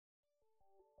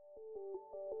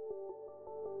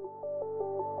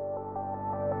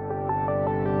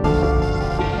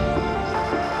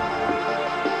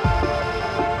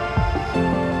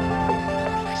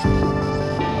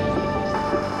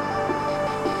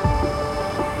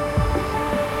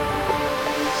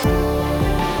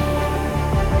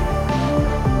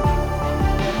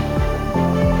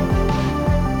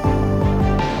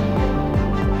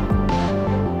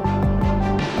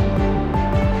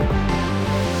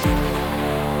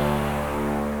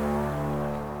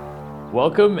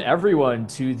Welcome, everyone,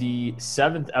 to the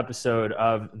seventh episode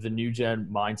of the New Gen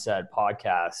Mindset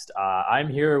podcast. I'm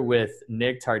here with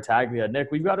Nick Tartaglia. Nick,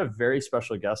 we've got a very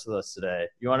special guest with us today.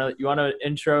 You want to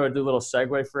intro and do a little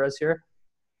segue for us here?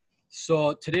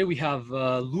 So today we have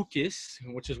Lucas,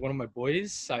 which is one of my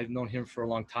boys. I've known him for a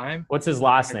long time. What's his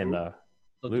last name, though?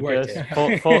 Lucas?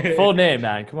 Duarte. Full name,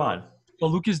 man. Come on.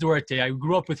 Well, Lucas Duarte. I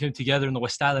grew up with him together in the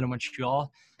West Island of Montreal.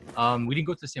 We didn't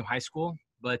go to the same high school,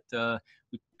 but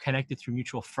we connected through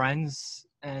mutual friends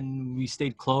and we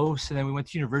stayed close, and then we went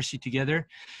to university together.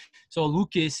 So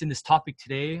Lucas, in this topic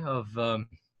today of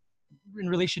in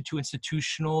relation to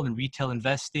institutional and retail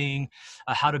investing,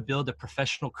 how to build a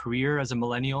professional career as a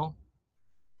millennial.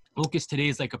 Lucas today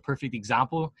is like a perfect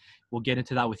example. We'll get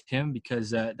into that with him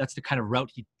because that's the kind of route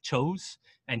he chose,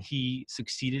 and he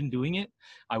succeeded in doing it.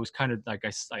 I was kind of like,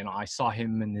 I saw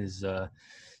him in his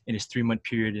 3-month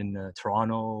period in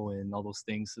Toronto and all those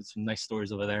things. So some nice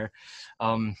stories over there.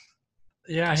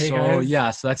 Guys.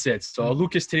 So that's it. So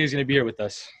Lucas today is going to be here with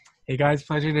us. Hey guys,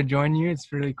 pleasure to join you.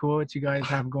 It's really cool what you guys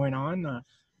have going on.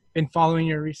 Been following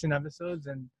your recent episodes,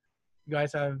 and you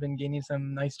guys have been gaining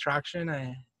some nice traction.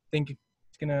 I think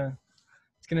it's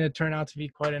gonna turn out to be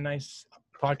quite a nice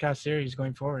podcast series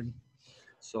going forward.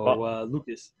 So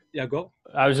Lucas, go.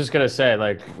 I was just going to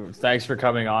say, thanks for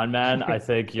coming on, man. I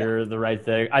think you're the right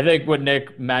thing. I think what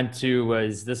Nick meant to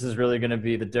was this is really going to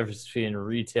be the difference between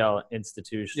retail and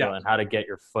institutional and how to get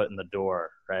your foot in the door,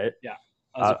 right? Yeah.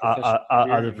 As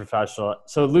a professional.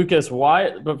 So Lucas,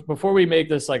 before we make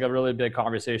this like a really big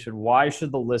conversation, why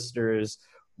should the listeners,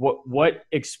 what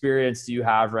experience do you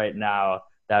have right now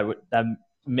that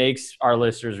makes our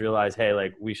listeners realize, hey,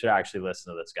 like we should actually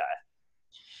listen to this guy?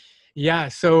 Yeah.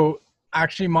 So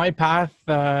actually my path,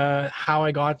 how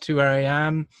I got to where I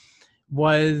am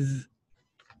was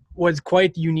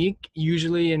quite unique.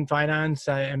 Usually in finance,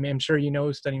 I'm sure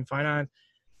studying finance,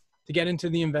 to get into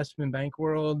the investment bank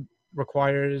world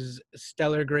requires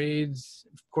stellar grades.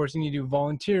 Of course, you need to do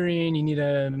volunteering. You need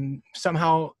to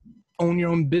somehow own your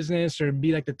own business or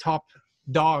be like the top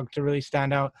dog to really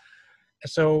stand out.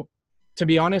 So to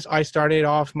be honest, I started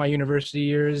off my university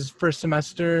years, first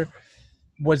semester,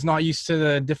 was not used to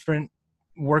the different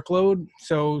workload.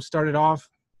 So started off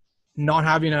not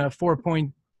having a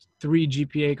 4.3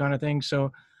 GPA kind of thing.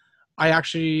 So I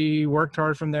actually worked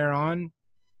hard from there on,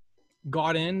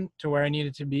 got in to where I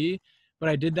needed to be. But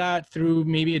I did that through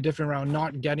maybe a different route,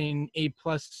 not getting A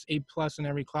plus in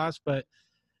every class, but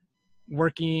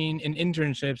working in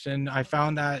internships. And I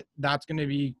found that that's going to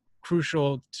be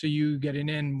crucial to you getting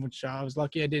in, which I was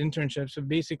lucky I did internships. So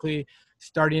basically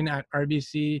starting at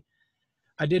RBC,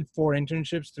 I did 4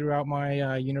 internships throughout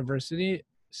my university,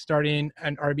 starting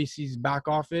at RBC's back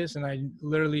office. And I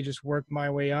literally just worked my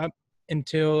way up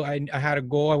until I had a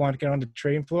goal. I wanted to get on the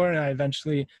trading floor, and I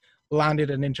eventually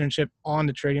landed an internship on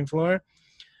the trading floor.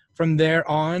 From there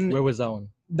on, where was that one?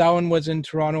 That one was in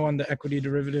Toronto on the equity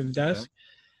derivative desk.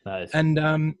 Okay. Nice.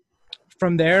 And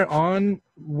from there on,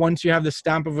 once you have the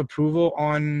stamp of approval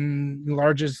on the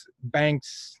largest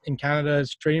banks in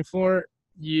Canada's trading floor,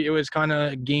 it was kind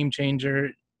of a game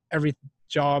changer. Every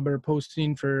job or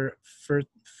posting for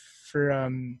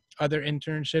other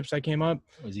internships that came up,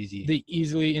 it was easy. They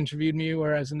easily interviewed me,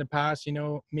 whereas in the past,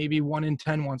 maybe 1 in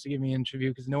 10 wants to give me an interview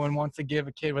because no one wants to give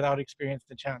a kid without experience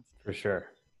the chance. For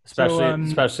sure.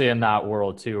 Especially in that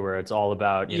world too, where it's all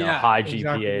about, high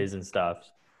GPAs and stuff.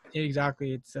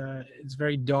 Exactly. It's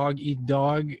very dog eat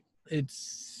dog.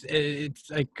 It's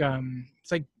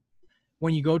like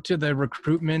when you go to the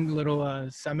recruitment little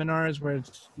seminars where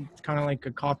it's kind of like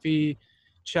a coffee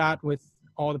chat with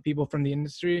all the people from the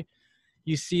industry.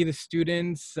 You see the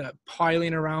students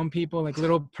piling around people like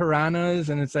little piranhas,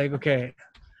 and it's like, okay,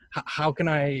 how can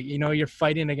I, you're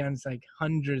fighting against like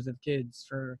hundreds of kids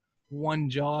for one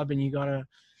job, and you gotta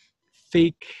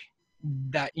fake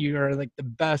that you're like the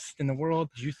best in the world.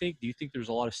 Do you think there's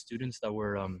a lot of students that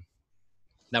were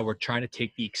trying to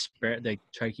take the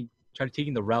try to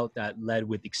taking the route that led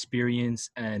with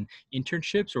experience and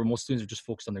internships, or most students are just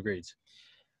focused on their grades?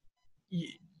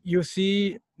 You'll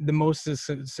see the most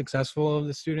successful of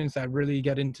the students that really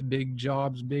get into big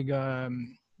jobs,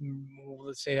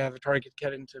 let's say have a target to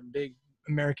get into big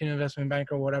American investment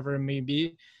bank or whatever it may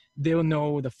be. They'll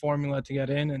know the formula to get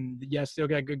in, and yes, they'll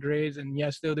get good grades, and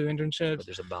yes, they'll do internships. But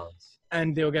there's a balance.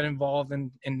 And they'll get involved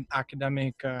in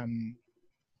academic,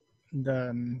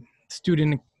 the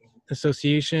student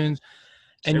associations.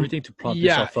 And everything to prop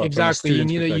yourself up. Exactly.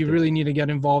 You really need to get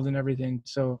involved in everything.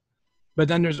 So, but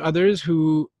then there's others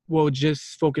who will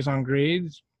just focus on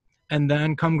grades, and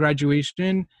then come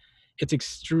graduation, it's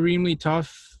extremely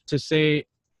tough to say,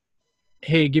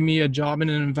 hey, give me a job in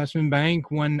an investment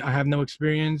bank when I have no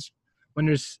experience, when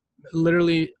there's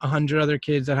literally 100 other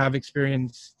kids that have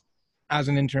experience as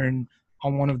an intern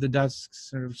on one of the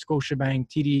desks, or Scotiabank,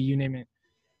 TD, you name it.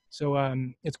 So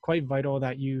it's quite vital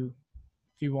that if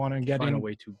you want to get Find a in,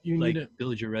 way to you like need to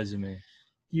build your resume.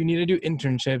 you need to do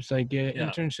internships. Like Yeah.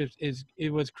 internships it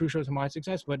was crucial to my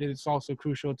success, but it's also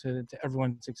crucial to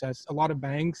everyone's success. A lot of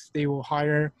banks, they will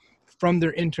hire from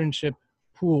their internship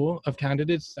pool of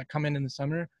candidates that come in the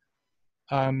summer.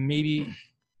 Maybe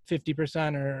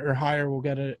 50% or higher will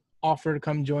get an offer to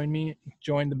come join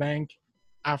the bank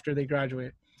after they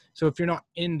graduate. So if you're not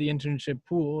in the internship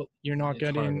pool, you're not It's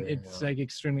getting, harder, it's yeah. like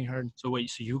extremely hard. So wait,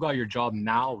 so you got your job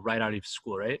now right out of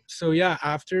school, right? So yeah,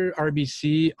 after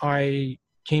RBC, I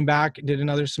came back, did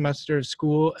another semester of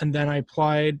school, and then I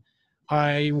applied.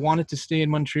 I wanted to stay in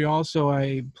Montreal, so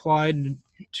I applied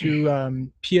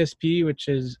to PSP, which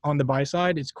is on the buy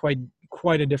side. It's quite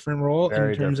a different role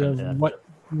Very in terms different. of Yeah.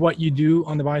 what you do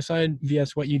on the buy side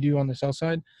vs what you do on the sell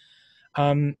side.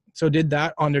 So did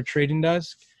that on their trading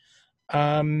desk.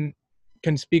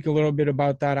 Can speak a little bit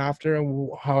about that after,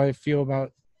 how I feel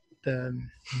about the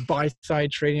buy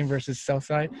side trading versus sell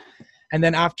side. And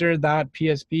then after that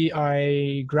PSP,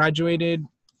 I graduated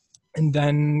and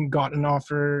then got an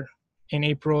offer in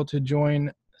April to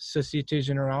join Société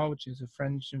Générale, which is a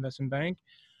French investment bank.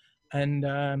 And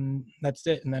that's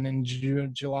it. And then in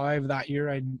July of that year,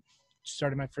 I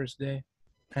started my first day.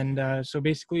 And so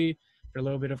basically, for a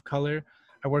little bit of color,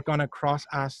 I work on a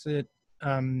cross-asset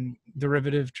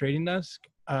derivative trading desk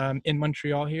in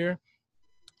Montreal here.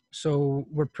 So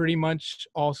we're pretty much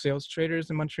all sales traders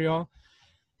in Montreal,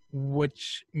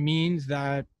 which means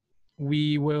that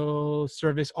we will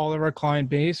service all of our client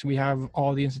base. We have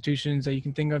all the institutions that you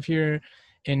can think of here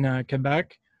in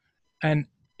Quebec. And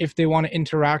if they want to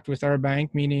interact with our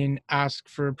bank, meaning ask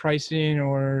for pricing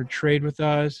or trade with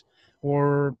us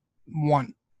or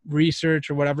want research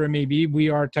or whatever it may be, we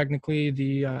are technically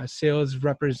the sales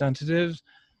representatives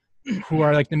who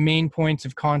are like the main points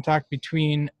of contact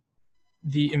between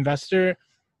the investor,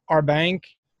 our bank,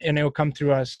 and it will come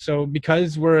through us. So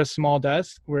because we're a small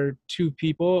desk, we're 2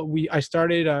 people. I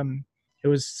started, it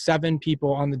was 7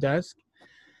 people on the desk.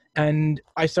 And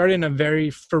I started in a very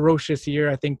ferocious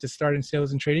year, I think, to start in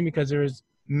sales and trading, because there was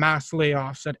mass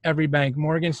layoffs at every bank: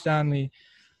 Morgan Stanley,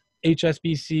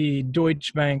 HSBC,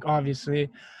 Deutsche Bank, obviously,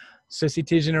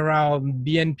 Société Générale,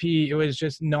 BNP. It was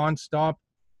just nonstop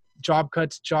job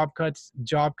cuts,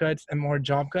 and more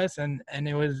job cuts. And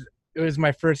it was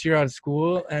my first year out of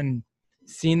school, and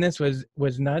seeing this was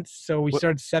nuts. So we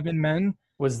started 7 men.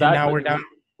 Was and that now we're down?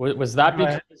 Was that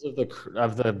because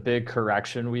of the big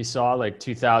correction we saw, like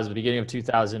 2000, beginning of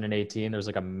 2018? There was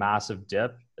like a massive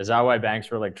dip. Is that why banks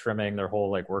were like trimming their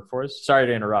whole like workforce? Sorry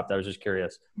to interrupt. I was just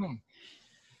curious.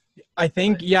 I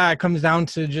think, yeah, it comes down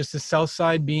to just the sell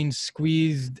side being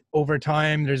squeezed over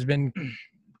time. There's been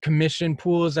commission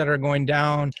pools that are going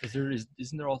down.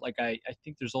 Isn't there all like I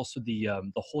think there's also the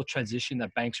whole transition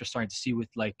that banks are starting to see with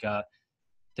like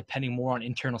depending more on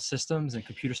internal systems and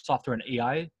computer software and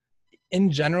AI. In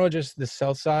general, just the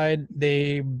sell side,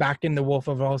 they back in the Wolf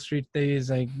of Wall Street days,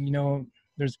 like,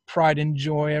 there's pride and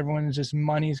joy. Everyone's just,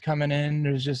 money's coming in.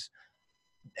 There's just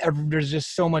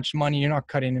so much money. You're not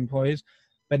cutting employees.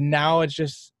 But now it's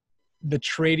just the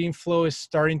trading flow is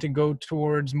starting to go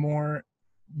towards more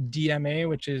DMA,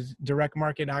 which is direct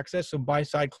market access. So buy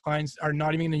side clients are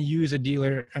not even going to use a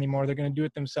dealer anymore. They're going to do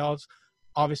it themselves.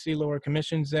 Obviously, lower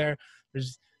commissions there.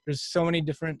 There's so many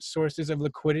different sources of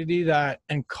liquidity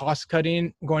and cost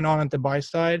cutting going on the buy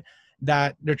side,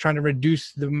 that they're trying to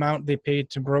reduce the amount they pay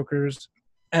to brokers.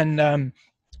 And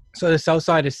so the sell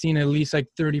side has seen at least like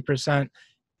 30%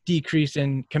 decrease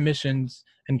in commissions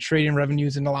and trading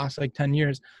revenues in the last like 10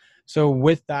 years. So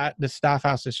with that, the staff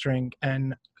has to shrink,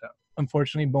 and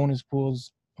unfortunately bonus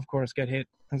pools, of course, get hit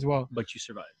as well. But you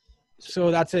survived.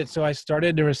 So that's it. So I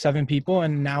started, there were 7 people,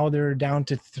 and now they're down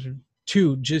to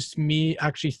 2, just me,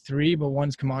 actually 3, but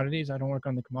one's commodities. I don't work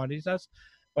on the commodities desk,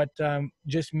 but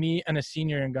just me and a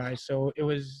senior and guy. So it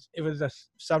was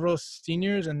several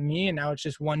seniors and me, and now it's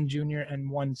just 1 junior and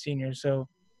 1 senior. So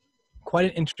quite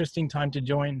an interesting time to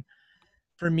join.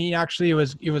 For me, actually, it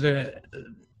was a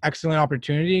excellent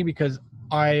opportunity, because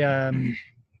I,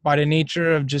 by the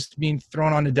nature of just being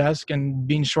thrown on the desk and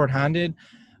being shorthanded,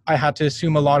 I had to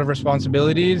assume a lot of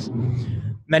responsibilities.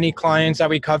 Many clients that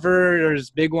we cover, there's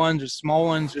big ones, there's small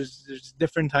ones, there's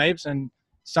different types, and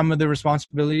some of the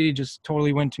responsibility just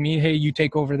totally went to me. Hey, you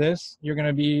take over this. You're going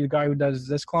to be the guy who does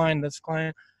this client.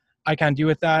 I can't deal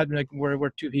with that. Like, we're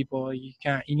 2 people. You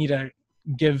need to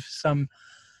give some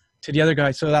to the other guy.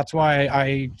 So that's why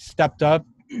I stepped up,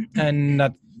 and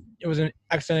that it was an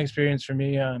excellent experience for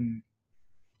me. And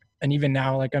even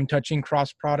now, like I'm touching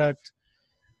cross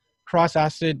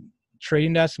asset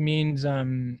trading desk means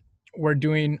we're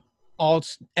doing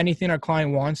anything our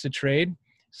client wants to trade.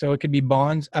 So it could be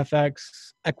bonds,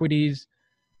 FX, equities,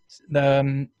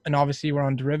 and obviously we're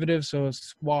on derivatives, so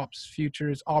swaps,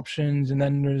 futures, options, and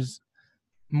then there's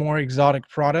more exotic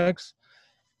products.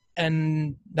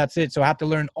 And that's it. So I have to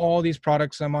learn all these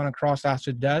products. I'm on a cross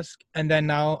asset desk. And then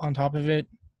now on top of it,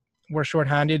 we're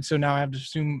shorthanded. So now I have to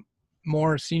assume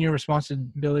more senior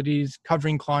responsibilities,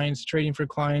 covering clients, trading for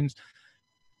clients,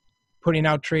 putting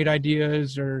out trade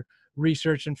ideas or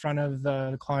research in front of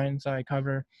the clients I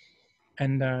cover.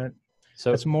 And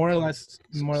so that's more or less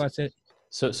it.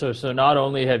 So not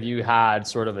only have you had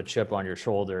sort of a chip on your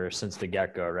shoulder since the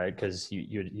get-go, right? Because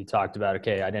you talked about,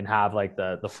 okay, I didn't have like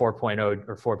the 4.0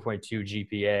 or 4.2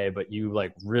 GPA, but you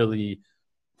like really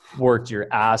worked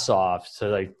your ass off to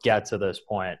like get to this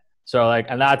point. So like,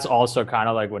 and that's also kind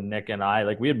of like what Nick and I,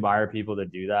 like we admire people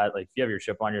that do that. Like if you have your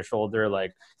chip on your shoulder,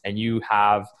 like, and you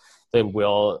have the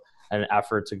will and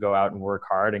effort to go out and work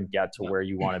hard and get to where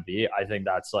you want to be, I think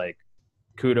that's like,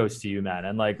 kudos to you, man.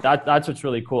 And like that's what's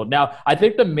really cool. Now, I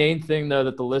think the main thing though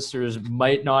that the listeners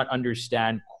might not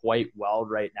understand quite well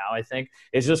right now, I think,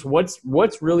 is just what's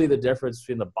really the difference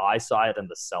between the buy side and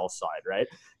the sell side, right?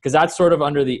 Because that's sort of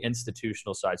under the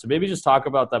institutional side. So maybe just talk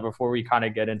about that before we kind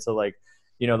of get into like,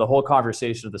 you know, the whole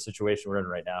conversation of the situation we're in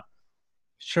right now.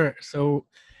 Sure. So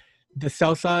the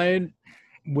sell side,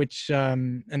 which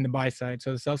and the buy side.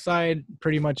 So the sell side,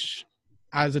 pretty much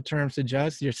as the term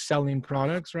suggests, you're selling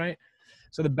products, right?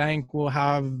 So the bank will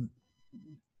have a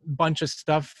bunch of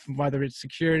stuff, whether it's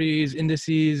securities,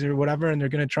 indices, or whatever, and they're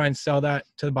going to try and sell that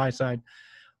to the buy side.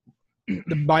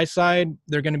 The buy side,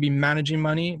 they're going to be managing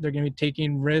money. They're going to be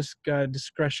taking risk,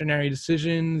 discretionary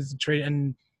decisions, trade,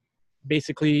 and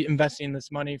basically investing this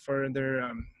money for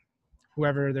their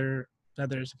whoever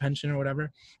whether it's a pension or whatever.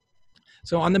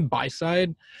 So on the buy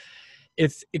side,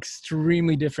 it's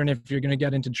extremely different if you're going to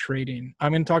get into trading.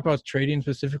 I'm going to talk about trading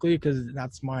specifically because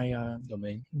that's my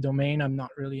domain. I'm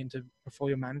not really into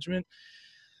portfolio management.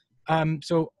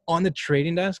 So on the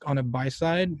trading desk, on a buy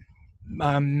side,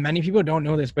 many people don't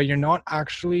know this, but you're not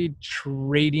actually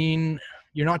trading.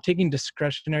 You're not taking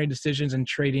discretionary decisions and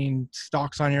trading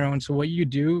stocks on your own. So what you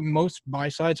do, most buy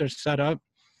sides are set up.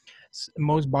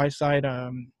 Most buy side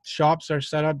shops are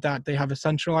set up that they have a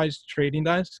centralized trading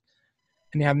desk.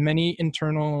 And they have many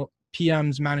internal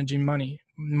PMs managing money.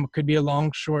 It could be a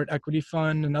long short equity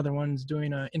fund. Another one's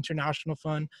doing an international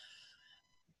fund.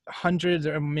 Hundreds,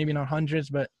 or maybe not hundreds,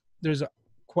 but there's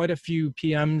quite a few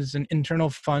PMs and internal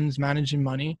funds managing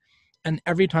money. And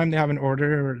every time they have an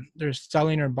order or they're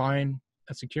selling or buying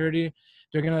a security,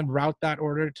 they're going to route that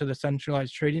order to the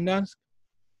centralized trading desk.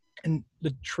 And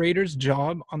the trader's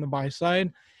job on the buy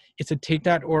side is to take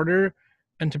that order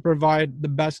and to provide the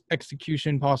best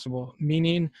execution possible,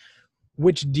 meaning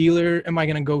which dealer am I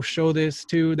going to go show this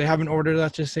to? They have an order,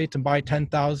 let's just say, to buy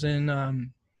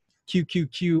 10,000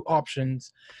 QQQ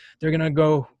options. They're going to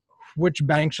go, which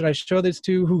bank should I show this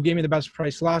to? Who gave me the best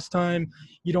price last time?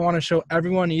 You don't want to show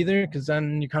everyone either because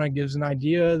then you kind of gives an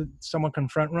idea. Someone can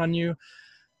front run you.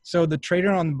 So the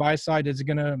trader on the buy side is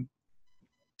going to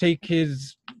take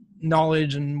his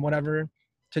knowledge and whatever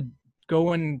to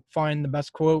go and find the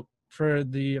best quote for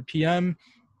the PM.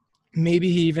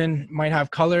 Maybe he even might have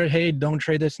color. Hey, don't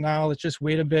trade this now. Let's just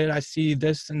wait a bit. I see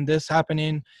this and this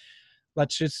happening.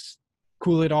 Let's just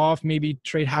cool it off. Maybe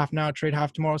trade half now, trade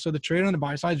half tomorrow. So the trader on the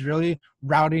buy side is really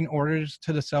routing orders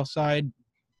to the sell side,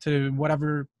 to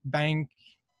whatever bank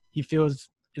he feels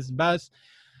is best.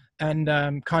 And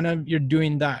kind of you're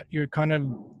doing that. You're kind of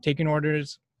taking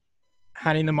orders,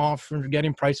 handing them off, or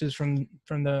getting prices from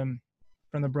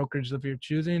the brokerage of your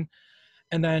choosing.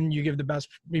 And then you give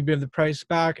the price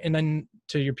back and then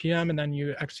to your PM, and then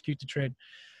you execute the trade.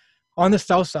 On the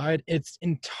sell side, it's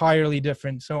entirely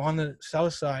different. So on the sell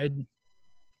side,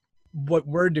 what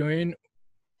we're doing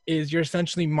is you're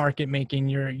essentially market making.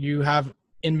 You have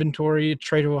inventory.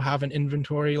 Trader will have an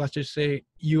inventory, let's just say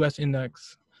US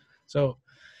index. So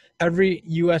every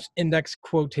US index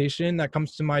quotation that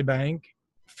comes to my bank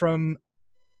from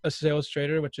a sales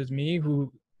trader, which is me,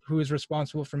 who is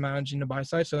responsible for managing the buy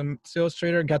side. So the sales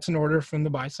trader gets an order from the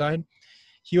buy side.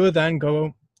 He will then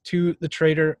go to the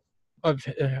trader of,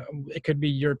 it could be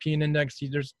European index.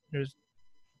 There's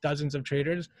dozens of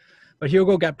traders, but he'll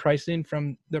go get pricing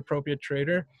from the appropriate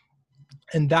trader.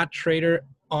 And that trader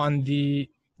on the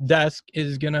desk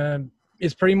is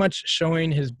pretty much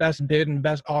showing his best bid and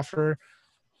best offer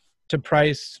to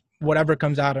price whatever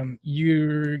comes at him.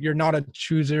 You're not a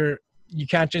chooser. You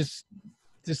can't just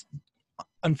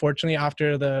unfortunately,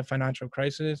 after the financial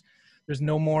crisis, there's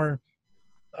no more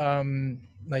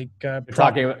You're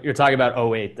talking about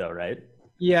 '08 though, right?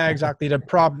 yeah, exactly. The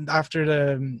prop after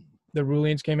the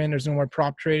rulings came in, there's no more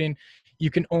prop trading. You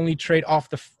can only trade off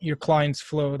your client's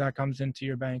flow that comes into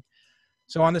your bank.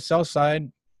 So on the sell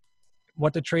side,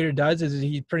 what the trader does is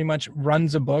he pretty much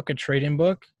runs a book, a trading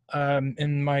book.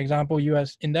 In my example,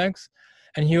 U.S. index,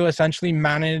 and he'll essentially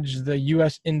manage the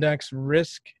U.S. index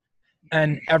risk,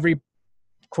 and every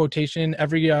quotation,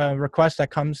 every request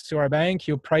that comes to our bank,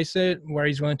 he'll price it where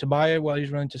he's willing to buy it, where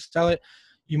he's willing to sell it.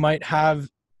 You might have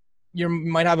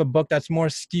a book that's more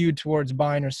skewed towards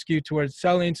buying or skewed towards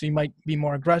selling, so you might be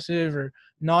more aggressive or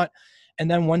not. And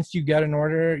then once you get an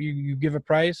order, you give a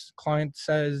price, client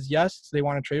says yes, they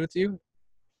want to trade with you.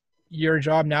 Your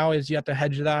job now is you have to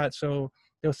hedge that, so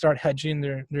they'll start hedging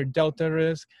their delta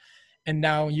risk, and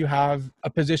now you have a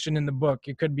position in the book.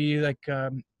 It could be like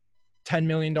 $10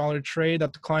 million trade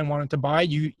that the client wanted to buy.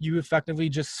 You effectively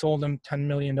just sold them $10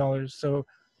 million. So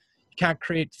you can't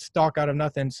create stock out of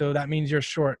nothing. So that means you're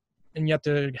short, and you have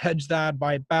to hedge that,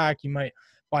 buy it back. You might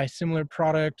buy a similar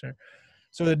product.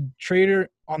 So the trader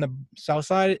on the sell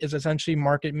side is essentially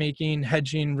market making,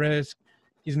 hedging risk.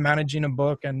 He's managing a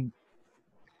book, and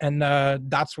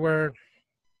that's where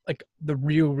like the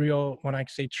real when I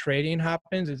say trading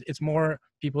happens, it's more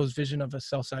people's vision of a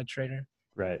sell side trader.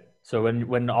 Right. So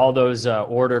when all those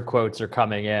order quotes are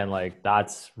coming in, like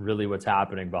that's really what's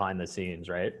happening behind the scenes,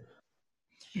 right?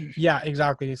 Yeah,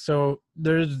 exactly. So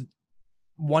there's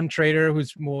one trader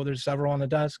there's several on the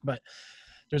desk, but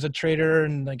there's a trader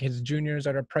and like his juniors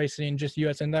that are pricing just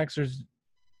US index. There's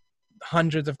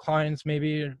hundreds of clients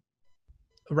maybe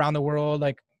around the world,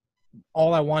 like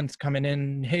all at once coming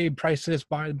in, hey, price this,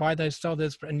 buy this, sell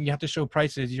this, and you have to show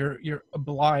prices. You're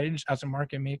obliged as a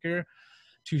market maker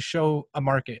to show a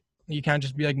market. You can't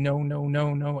just be like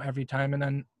no every time, and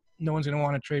then no one's going to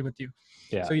want to trade with you.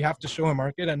 Yeah. So you have to show a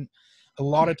market, and a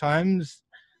lot of times,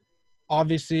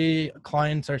 obviously,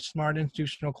 clients are smart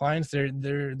institutional clients.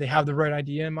 They have the right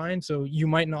idea in mind, so you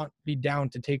might not be down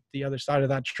to take the other side of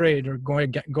that trade or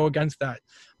go against that,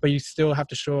 but you still have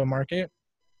to show a market.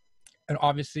 And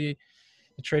obviously,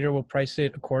 the trader will price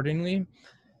it accordingly,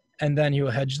 and then he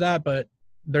will hedge that. But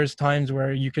there's times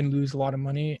where you can lose a lot of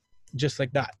money just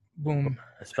like that. Boom.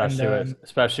 Especially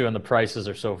when the prices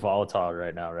are so volatile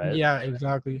right now, right? Yeah,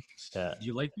 exactly. Yeah. Do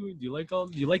you like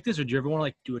this, or do you ever want to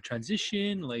like do a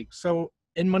transition? Like, so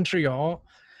in Montreal,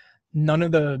 none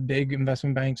of the big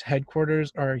investment banks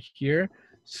headquarters are here,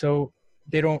 so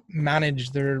they don't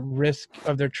manage their risk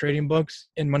of their trading books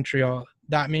in Montreal.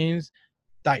 That means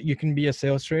that you can be a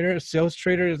sales trader. A sales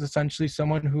trader is essentially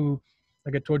someone who,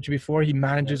 like I told you before, he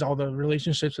manages all the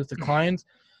relationships with the clients.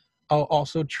 I'll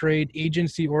also trade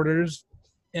agency orders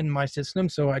in my system,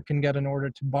 so I can get an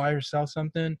order to buy or sell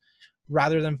something.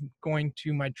 Rather than going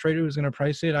to my trader who's going to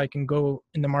price it, I can go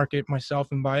in the market myself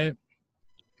and buy it.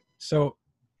 So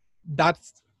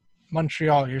that's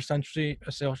Montreal. You're essentially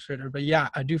a sales trader. But yeah,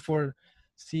 I do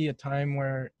foresee a time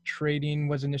where trading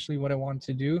was initially what I wanted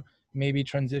to do, maybe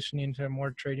transitioning to a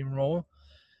more trading role.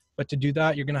 But to do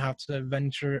that, you're going to have to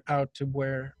venture out to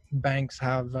where banks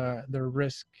have their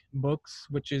risk books,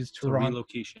 which is Toronto.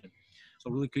 Relocation.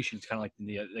 So relocation is kind of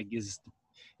like is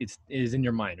in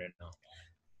your mind right now.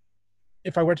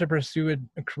 If I were to pursue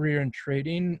a career in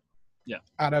trading, yeah,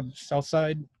 at a sell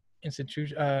side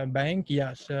institution bank,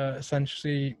 yes,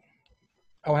 essentially,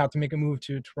 I'll have to make a move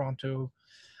to Toronto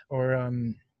or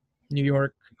New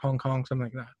York, Hong Kong, something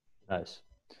like that. Nice.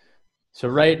 So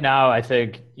right now, I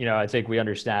think we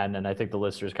understand, and I think the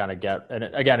listeners kind of get, and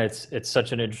again, it's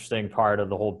such an interesting part of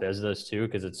the whole business too,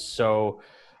 because it's so,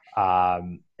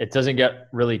 it doesn't get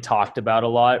really talked about a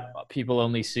lot. People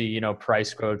only see,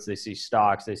 price quotes, they see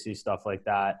stocks, they see stuff like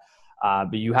that.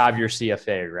 But you have your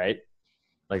CFA, right?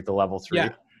 Like the level 3. Yeah.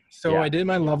 So I did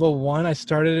my level 1. I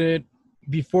started it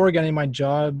before getting my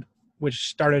job, which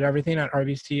started everything at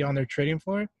RBC on their trading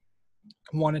floor.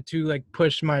 Wanted to like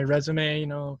push my resume,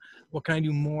 what can I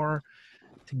do more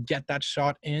to get that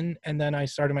shot in? And then I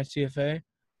started my CFA.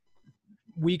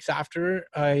 Weeks after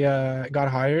I got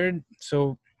hired.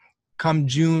 So come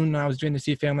June, I was doing the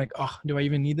CFA. I'm like, oh, do I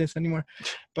even need this anymore?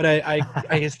 But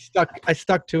I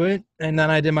stuck to it. And then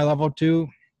I did my level 2.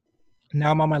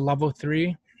 Now I'm on my level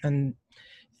 3. And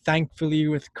thankfully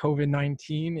with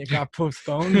COVID-19, it got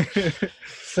postponed.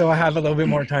 So I have a little bit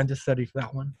more time to study for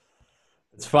that one.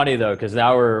 It's funny though, because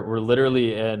now we're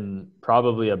literally in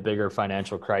probably a bigger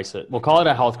financial crisis. We'll call it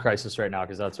a health crisis right now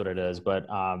because that's what it is. But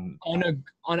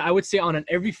I would say on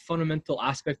every fundamental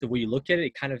aspect of the way you look at it,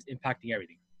 it kind of is impacting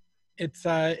everything.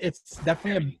 It's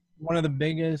definitely one of the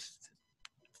biggest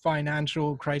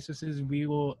financial crises we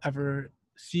will ever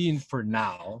see in For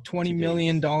now, $20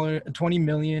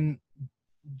 million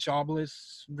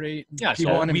jobless rate. Yeah,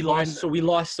 people so unemployed. we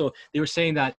lost. So they were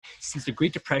saying that since the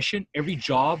Great Depression, every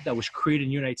job that was created in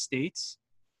the United States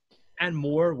and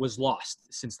more was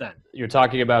lost since then. You're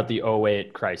talking about the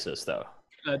 '08 crisis, though.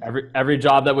 Uh, Every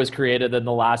job that was created in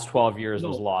the last 12 years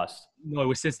was lost. No, it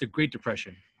was since the Great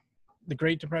Depression. The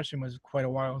Great Depression was quite a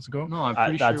while ago. No, I'm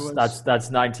pretty sure it was. That's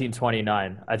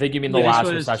 1929. I think you mean the Yeah, last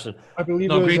so it is- recession. I believe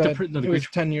No, it was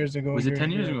 10 years ago. Was it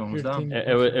 10 years ago? Was that? 15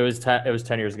 It was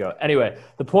 10 years ago. Anyway,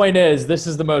 the point is, this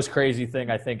is the most crazy thing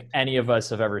I think any of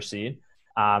us have ever seen.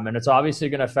 And it's obviously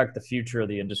going to affect the future of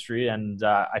the industry. And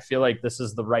I feel like this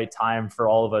is the right time for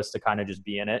all of us to kind of just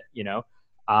be in it, you know?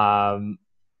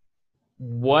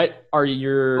 What are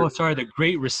your... Oh, sorry, the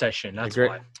Great Recession. That's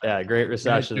why. Yeah, Great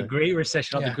Recession. The Great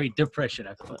Recession, not Yeah. the Great Depression.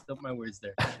 I fucked up my words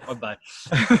there. My bad.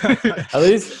 At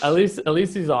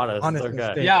least he's honest. Honest Okay.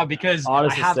 mistake. Yeah, because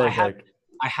Honest I mistake, have like-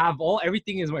 I have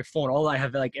everything is my phone. All I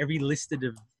have like every listed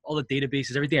of all the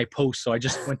databases, everything I post. So I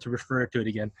just went to refer to it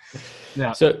again.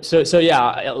 Yeah. So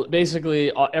yeah,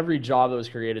 basically every job that was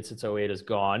created since '08 is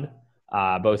gone.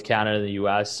 Both Canada and the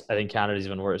US. I think Canada's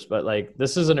even worse, but like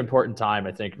this is an important time,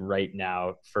 I think, right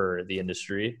now for the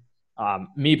industry.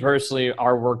 Me personally,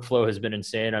 our workflow has been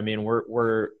insane. I mean,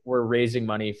 we're raising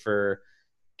money for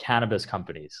cannabis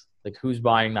companies. Like, who's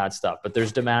buying that stuff? But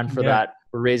there's demand for that.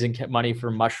 We're raising money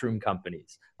for mushroom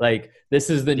companies. Like, this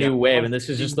is the new wave, and this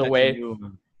is just the way.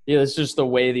 Yeah, it's just the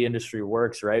way the industry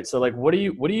works, right? So, like, what are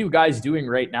you guys doing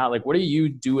right now? Like, what are you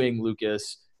doing,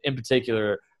 Lucas, in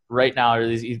particular, right now? Or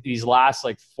these last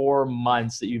like 4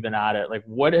 months that you've been at it? Like,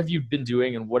 what have you been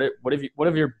doing, and what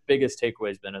have your biggest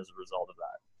takeaways been as a result of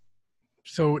that?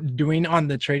 So doing on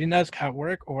the trading desk at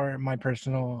work or my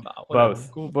personal?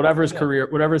 Both, whatever's career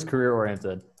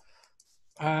oriented.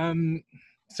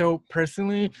 So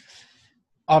personally,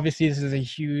 obviously this is a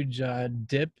huge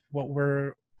dip. What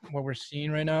we're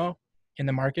seeing right now in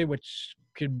the market, which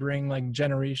could bring like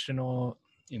generational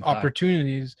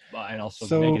opportunities, and also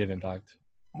So negative impact.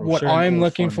 what I'm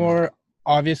looking for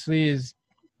obviously is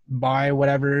buy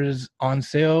whatever's on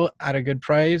sale at a good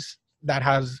price that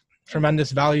has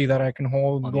tremendous value that I can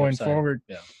hold On the going upside, forward.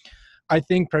 yeah. I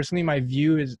think personally my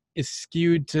view is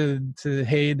skewed to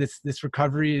hey, this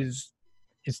recovery is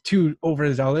too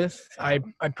overzealous. I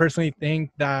personally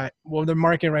think that the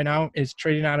market right now is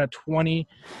trading at a 20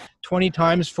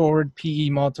 times forward PE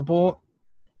multiple.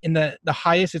 In the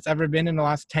highest it's ever been in the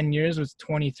last 10 years was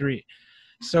 23.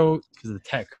 So because of the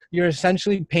tech. you're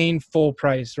essentially paying full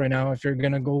price right now if you're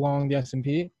going to go long the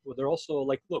S&P. Well, they're also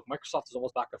like, look, Microsoft is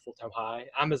almost back at full-time high.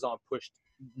 Amazon pushed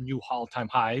new all-time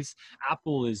highs.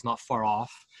 Apple is not far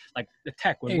off. Like the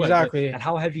tech, Exactly. And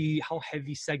how heavy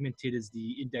segmented is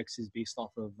the indexes based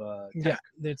off of tech?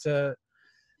 Yeah, it's the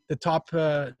top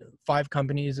 5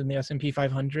 companies in the S&P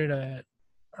 500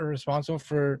 are responsible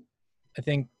for, I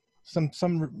think, some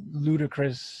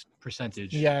ludicrous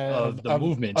percentage of the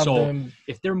movement. So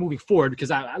if they're moving forward,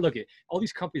 because I look at all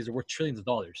these companies are worth trillions of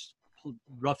dollars,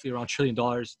 roughly around $1 trillion,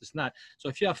 this and that. So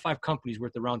if you have 5 companies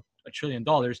worth around $1 trillion,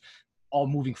 all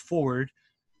moving forward,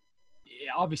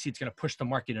 obviously it's going to push the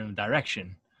market in a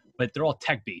direction, but they're all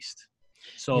tech based.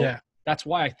 So that's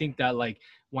why I think that like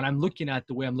when I'm looking at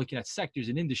the way I'm looking at sectors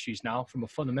and industries now from a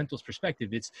fundamentals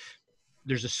perspective,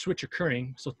 there's a switch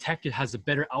occurring. So tech has a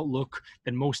better outlook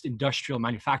than most industrial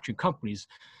manufacturing companies.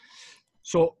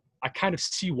 So I kind of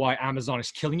see why Amazon is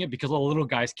killing it, because all the little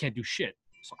guys can't do shit.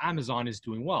 So Amazon is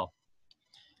doing well.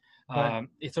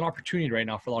 It's an opportunity right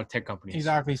now for a lot of tech companies.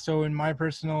 Exactly. So in my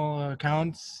personal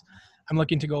accounts, I'm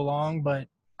looking to go long, but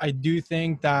I do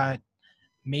think that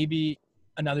maybe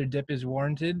another dip is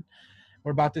warranted.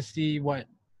 We're about to see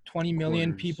 20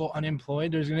 million people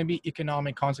unemployed. There's going to be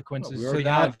economic consequences. We already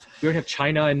have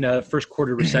China in the first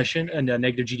quarter recession and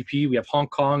negative GDP. We have Hong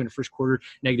Kong in the first quarter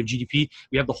negative GDP.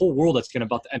 We have the whole world that's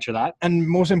about to enter that. And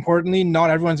most importantly, not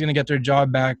everyone's going to get their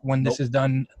job back when this is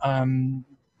done.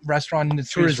 Restaurant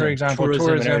industry, for example,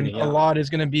 tourism, a lot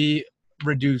is going to be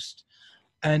reduced.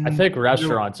 And I think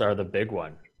restaurants are the big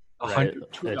one. Right?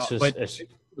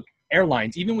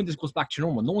 Airlines, even when this goes back to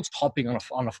normal, no one's hopping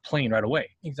on a plane right away.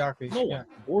 Exactly. No one.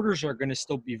 Borders are going to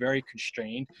still be very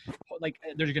constrained. Like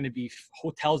there's going to be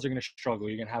hotels are going to struggle.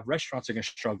 You're going to have restaurants are going to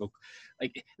struggle.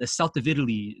 Like the south of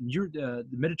Italy, the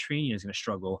Mediterranean is going to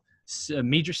struggle.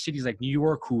 Major cities like New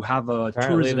York who have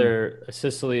apparently tourism.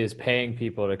 Sicily is paying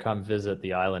people to come visit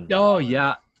the island. Oh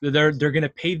yeah, they're going to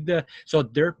pay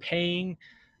they're paying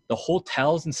the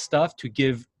hotels and stuff to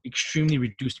give extremely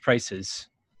reduced prices.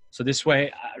 So this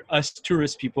way, us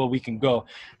tourist people, we can go.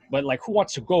 But like, who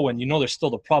wants to go when there's still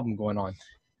the problem going on?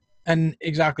 And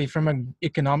exactly from an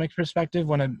economic perspective,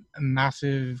 when a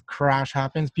massive crash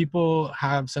happens, people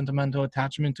have sentimental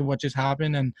attachment to what just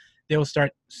happened, and they'll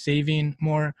start saving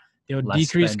more. They'll Less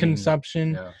decrease spending.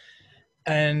 consumption, Yeah.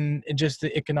 and it just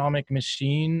the economic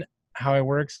machine, how it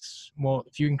works. Well,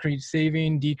 if you increase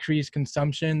saving, decrease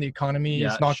consumption, the economy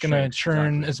Yeah, is not going to shrinks,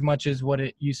 churn exactly. as much as what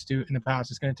it used to in the past.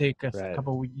 It's going to take a Right.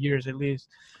 couple of years at least.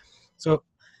 So,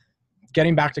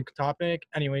 getting back to topic,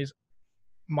 anyways,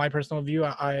 my personal view,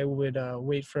 I would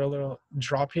wait for a little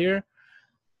drop here,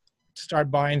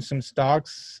 start buying some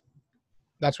stocks.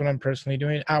 That's what I'm personally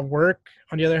doing. At work,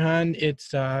 on the other hand,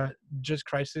 it's just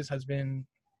crisis has been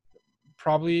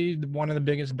probably one of the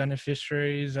biggest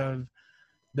beneficiaries of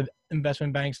the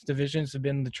investment banks divisions have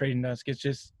been the trading desk. It's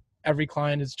just every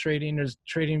client is trading. There's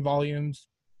trading volumes,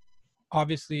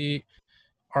 obviously,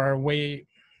 are way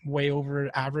over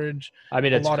average. I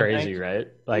mean, A it's lot of crazy, banks, right?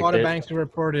 a Like lot of they, banks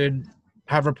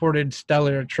have reported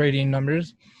stellar trading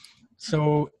numbers.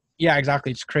 So yeah,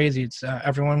 exactly. It's crazy. It's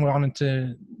everyone wanted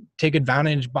to take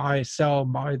advantage, buy, sell,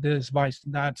 buy this, buy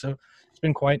that. So it's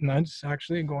been quite nuts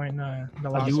actually going the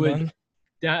last You would, one.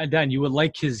 Dan, you would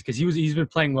like his because he's been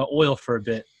playing oil for a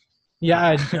bit.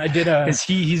 Yeah, I did a Because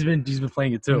he's been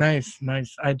playing it too. nice.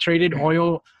 I traded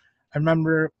oil. I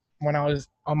remember when I was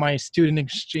on my student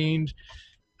exchange,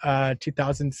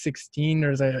 2016.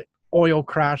 There's a oil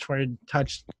crash where it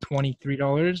touched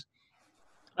 $23.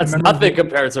 that's nothing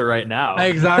compared to right now.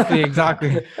 Exactly.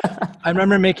 I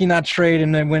remember making that trade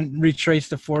and then went retraced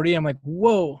to 40. I'm like,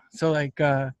 whoa. So like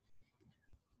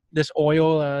this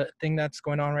oil thing that's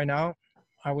going on right now,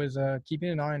 I was keeping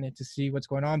an eye on it to see what's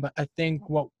going on. But I think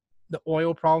what the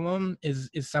oil problem is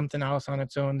something else on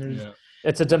its own.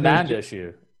 It's a demand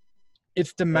issue.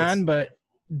 It's demand, but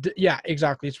yeah,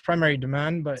 exactly. It's primary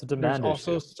demand, but there's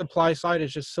also supply side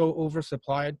is just so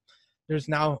oversupplied. There's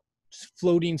now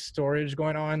floating storage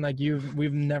going on. Like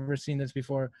we've never seen this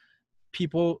before.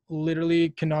 People literally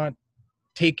cannot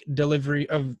take delivery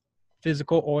of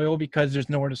physical oil because there's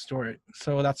nowhere to store it.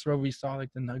 So that's where we saw like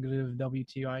the negative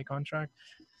WTI contract.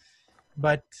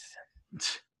 But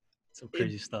some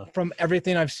crazy stuff. From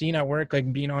everything I've seen at work,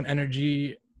 like being on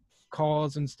energy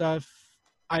calls and stuff,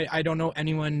 I don't know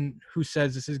anyone who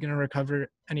says this is going to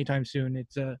recover anytime soon.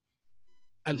 It's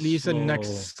at least a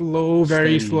next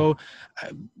very slow.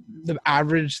 The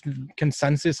average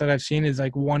consensus that I've seen is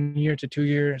like 1 year to 2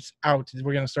 years out.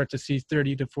 We're going to start to see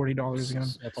 $30 to $40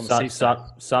 again.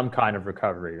 Some kind of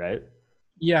recovery, right?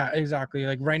 Yeah, exactly.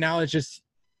 Like right now, it's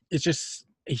just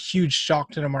a huge shock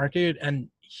to the market and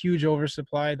huge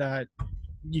oversupply that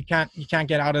you can't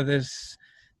get out of this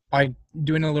by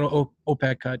doing a little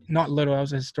OPEC cut. Not little, that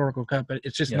was a historical cut, but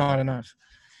it's just not enough.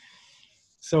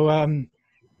 So,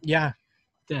 yeah.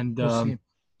 And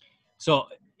so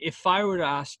if I were to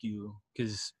ask you,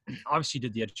 because obviously you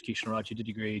did the educational route, you did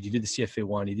your grade, you did the CFA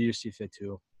 1, you did your CFA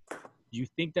 2. Do you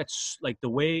think that's like the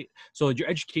way, so your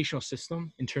educational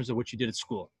system in terms of what you did at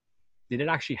school, did it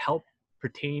actually help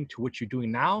pertain to what you're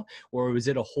doing now? Or was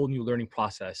it a whole new learning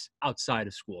process outside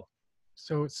of school?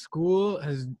 So school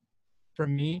has, for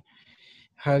me,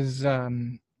 has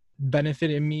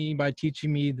benefited me by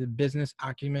teaching me the business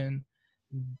acumen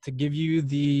to give you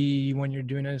when you're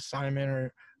doing an assignment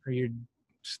or you're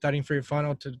studying for your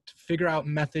final to figure out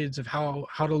methods of how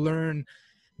to learn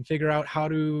and figure out how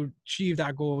to achieve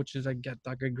that goal, which is like get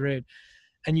that good grade.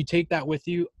 And you take that with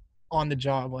you on the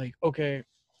job. Like, okay,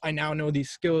 I now know these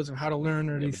skills of how to learn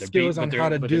or these skills on how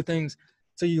to do things.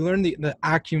 So you learn the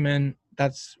acumen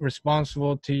that's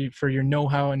responsible for your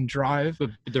know-how and drive. But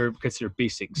they're considered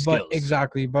basic skills.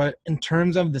 Exactly. But in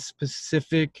terms of the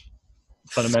specific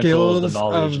fundamentals, skills the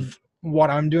knowledge of what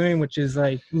I'm doing, which is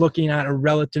like looking at a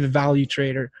relative value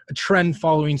trade or a trend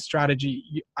following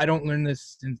strategy, I don't learn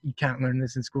this, and you can't learn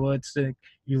this in school. It's like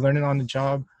you learn it on the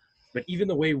job. But even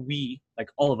the way we, like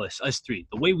all of us three,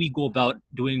 the way we go about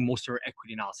doing most of our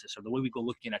equity analysis, or the way we go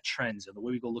looking at trends, or the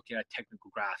way we go looking at technical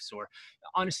graphs, or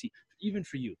honestly, even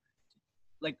for you,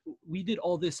 like we did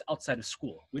all this outside of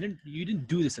school. You didn't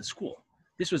do this at school.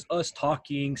 This was us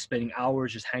talking, spending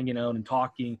hours just hanging out and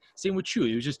talking. Same with you.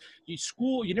 It was just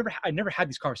school. I never had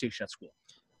these conversations at school.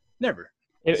 Never.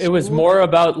 It was more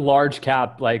about large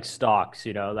cap like stocks,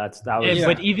 you know. That was.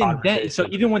 But even then, so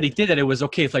even when they did that, it was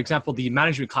okay. For example, the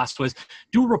management class was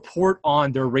do a report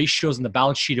on their ratios and the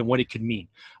balance sheet and what it could mean.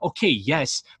 Okay,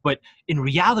 yes, but in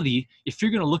reality, if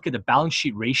you're going to look at the balance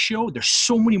sheet ratio, there's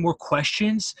so many more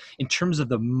questions in terms of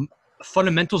the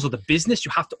fundamentals of the business.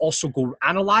 You have to also go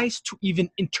analyze to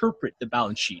even interpret the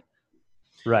balance sheet.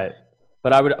 Right,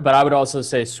 but I would also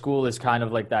say school is kind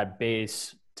of like that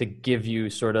base to give you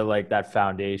sort of like that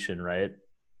foundation, right?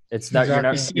 It's not,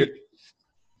 exactly.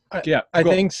 I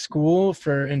think school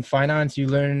in finance, you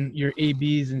learn your A,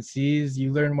 B's, and C's.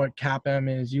 You learn what CAPM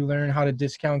is. You learn how to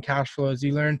discount cash flows.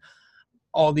 You learn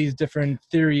all these different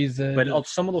theories. But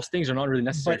some of those things are not really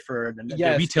necessary for the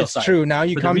retail side. It's true. Now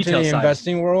you For come to the side.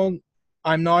 investing world.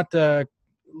 I'm not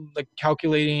like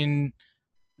calculating.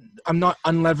 I'm not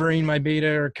unlevering my beta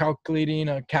or calculating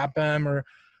a CAPM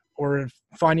or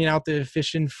finding out the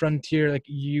efficient frontier. Like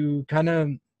you kind of,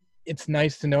 it's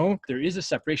nice to know. There is a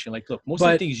separation. Like, look, most of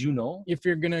the things if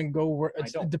you're gonna go work,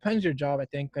 it depends your job. I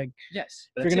think. Like, yes,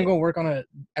 if you're gonna go work on a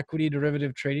equity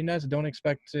derivative trading desk, don't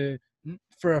expect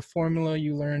for a formula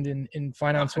you learned in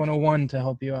Finance 101 to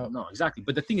help you out. No, exactly.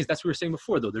 But the thing is, that's what we were saying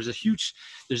before, though. There's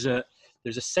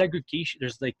a segregation.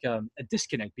 There's like a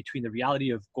disconnect between the reality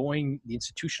of going the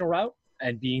institutional route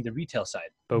and being the retail side.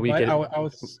 But I'll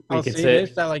say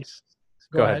this, that like.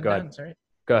 Go ahead. Dan, sorry.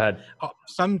 Go ahead.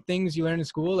 Some things you learn in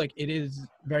school, like it is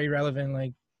very relevant.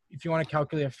 Like if you want to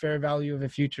calculate a fair value of a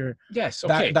future, yes,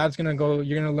 okay. That's gonna go.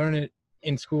 You're gonna learn it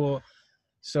in school.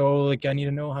 So like I need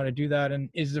to know how to do that. And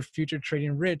is the future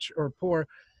trading rich or poor?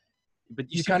 But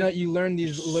you learn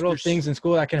these little things in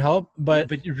school that can help.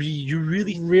 But you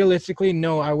really realistically,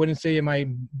 no, I wouldn't say my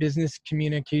business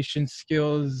communication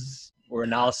skills or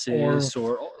analysis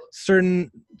or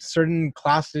certain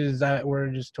classes that were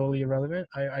just totally irrelevant.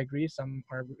 I agree. Some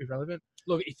are irrelevant.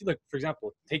 Look, if you look, for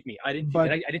example, take me. I didn't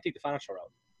take the financial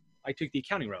route. I took the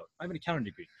accounting route. I have an accounting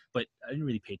degree, but I didn't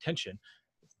really pay attention.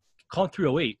 Con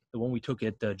 308, the one we took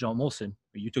at John Molson,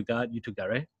 you took that,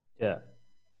 right? Yeah.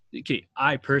 Okay,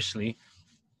 I personally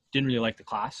didn't really like the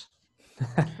class.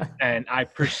 And I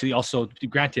personally also,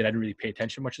 granted, I didn't really pay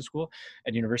attention much in school,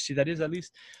 at university that is at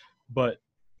least, but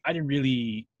I didn't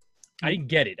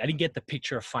get it. I didn't get the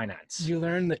picture of finance. You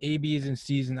learn the A, B's, and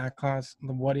C's in that class.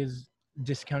 What is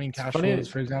discounting cash flows,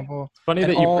 for example. It's funny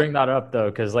that you bring that up though,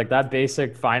 because like that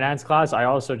basic finance class, I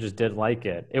also just didn't like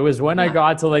it. It was when I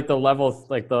got to like the level,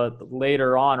 like the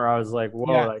later on, where I was like,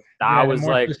 whoa, like that was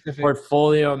like specific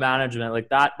portfolio management, like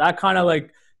that kind of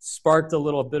like sparked a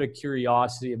little bit of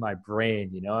curiosity in my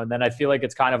brain, you know? And then I feel like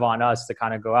it's kind of on us to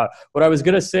kind of go out. What I was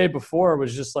going to say before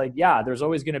was just like, yeah, there's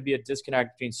always going to be a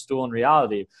disconnect between stool and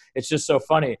reality. It's just so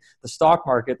funny. The stock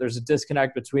market, there's a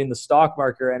disconnect between the stock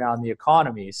market and on the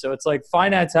economy. So it's like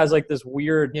finance has like this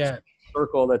weird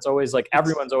circle that's always like,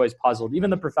 everyone's always puzzled, even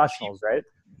the professionals, right?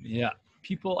 Yeah.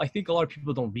 I think a lot of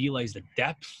people don't realize the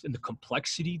depth and the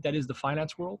complexity that is the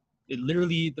finance world.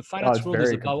 The finance world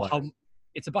is about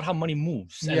it's about how money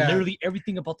moves. And literally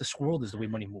everything about this world is the way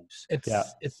money moves.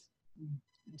 It's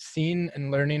seeing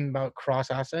and learning about cross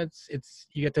assets.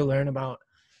 You get to learn about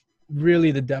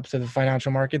really the depths of the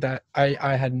financial market that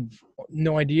I had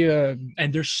no idea.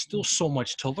 And there's still so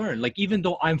much to learn. Like, even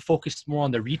though I'm focused more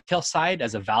on the retail side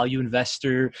as a value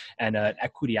investor and an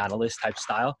equity analyst type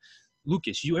style,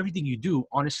 Lucas, everything you do,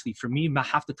 honestly, for me,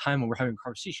 half the time when we're having a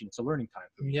conversation, it's a learning time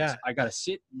for me. Yeah. I got to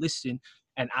sit, listen,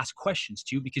 and ask questions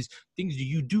to you, because things that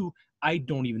you do, I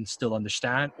don't even still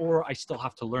understand, or I still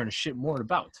have to learn a shit more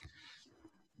about.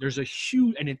 There's a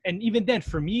huge, and even then,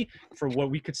 for me, for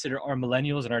what we consider our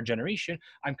millennials and our generation,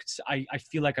 I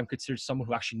feel like I'm considered someone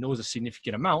who actually knows a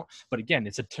significant amount. But again,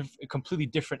 it's a completely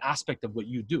different aspect of what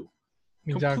you do.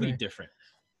 Exactly. Completely different.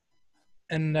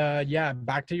 And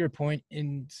back to your point,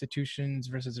 institutions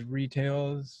versus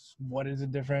retails. What is the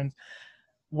difference?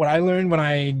 What I learned when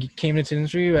I came into the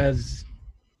industry as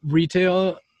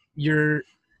retail,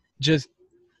 it's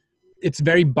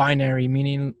very binary,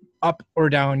 meaning up or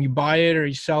down. You buy it or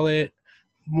you sell it,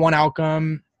 one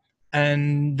outcome,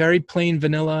 and very plain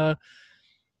vanilla.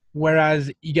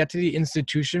 Whereas you get to the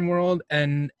institution world,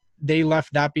 and they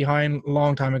left that behind a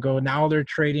long time ago. Now they're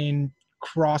trading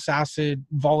cross-asset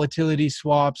volatility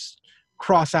swaps,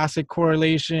 cross-asset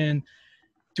correlation,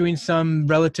 doing some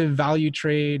relative value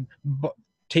trade,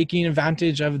 taking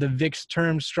advantage of the VIX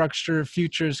term structure,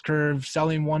 futures curve,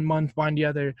 selling 1 month, buying the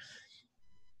other,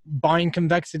 buying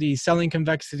convexity,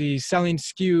 selling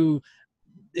skew.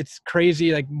 It's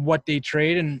crazy like what they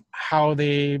trade and how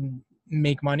they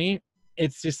make money.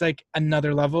 It's just like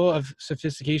another level of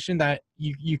sophistication that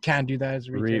you can't do that as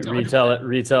a retailer.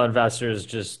 Retail investors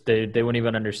just they wouldn't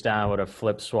even understand what a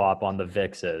flip swap on the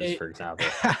VIX is, for example.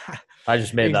 I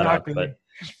just made that up, but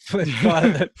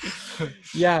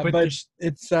yeah, but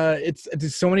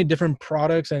it's so many different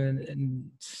products and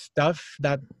stuff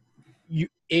that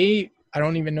I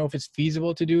don't even know if it's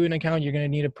feasible to do an account. You're going to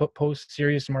need to post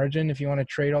serious margin if you want to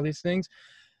trade all these things.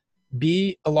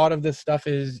 B, a lot of this stuff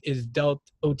is dealt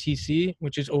OTC,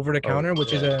 which is over the counter,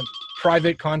 which is a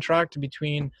private contract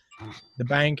between the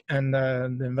bank and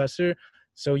the investor.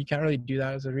 So you can't really do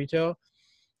that as a retail.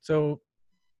 So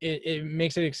it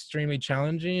makes it extremely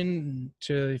challenging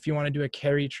if you want to do a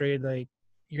carry trade. Like,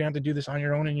 you're gonna have to do this on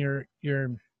your own in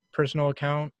your personal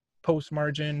account. Post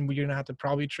margin, you're gonna have to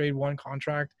probably trade one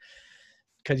contract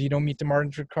because you don't meet the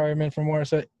margin requirement for more.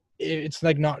 So it's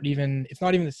like it's not even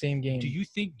the same game. Do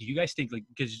you guys think, like,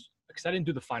 because I didn't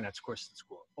do the finance course in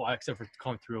school, well, except for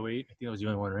Com 308, I think I was the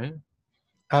only one, right?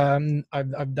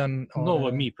 I've done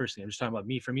but me personally, I'm just talking about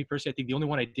me. For me personally, I think the only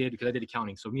one I did, because I did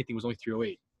accounting, so me, I think it was only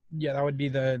 308. Yeah, that would be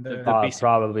the basic.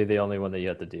 Probably the only one that you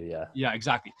have to do. Yeah. Yeah,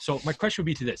 exactly. So my question would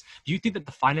be to this: do you think that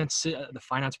the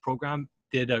finance program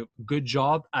did a good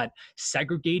job at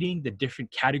segregating the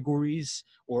different categories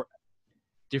or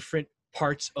different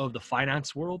parts of the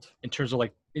finance world in terms of,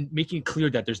 like, in making it clear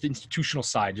that there's the institutional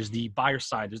side, there's the buyer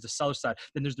side, there's the seller side,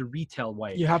 then there's the retail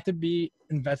way? You have to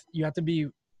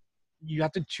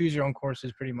choose your own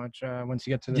courses pretty much once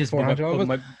you get to the 400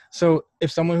 levels. So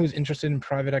if someone who's interested in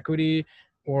private equity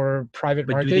or private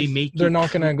markets, they're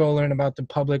not going to go learn about the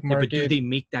public market. But do they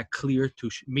make that clear to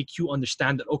make you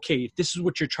understand that, okay, if this is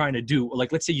what you're trying to do,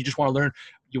 like, let's say you just want to learn,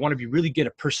 you want to be really good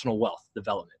at personal wealth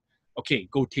development. Okay,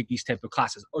 go take these type of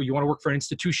classes. Oh, you want to work for an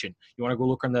institution, you want to go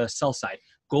look on the sell side,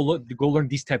 go learn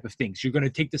these type of things. You're going to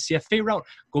take the CFA route,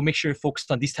 go make sure you're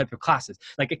focused on these type of classes.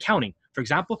 Like accounting, for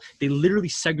example, they literally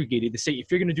segregated. They say,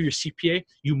 if you're going to do your CPA,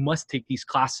 you must take these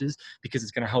classes because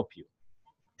it's going to help you.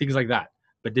 Things like that.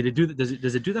 But did it do that?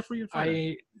 Does it do that for you?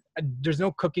 There's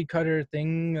no cookie cutter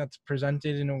thing that's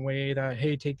presented in a way that,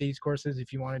 hey, take these courses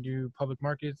if you want to do public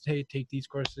markets. Hey, take these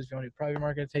courses if you want to do private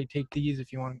markets. Hey, take these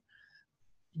if you want.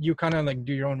 You kind of like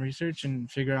do your own research and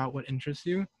figure out what interests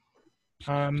you.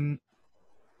 Do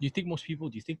you think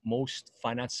most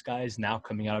finance guys now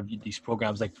coming out of these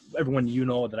programs, like everyone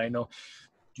that I know,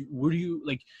 do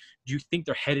you think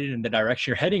they're headed in the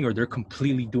direction you're heading, or they're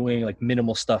completely doing like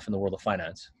minimal stuff in the world of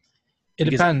finance? It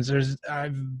depends.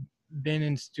 I've been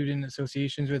in student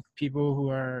associations with people who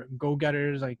are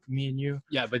go-getters like me and you.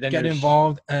 Yeah, but then get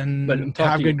involved and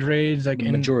have good grades. Like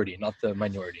the majority, not the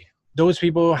minority. Those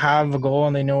people have a goal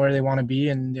and they know where they want to be,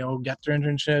 and they'll get their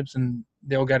internships and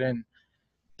they'll get in.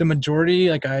 The majority,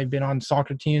 like I've been on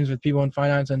soccer teams with people in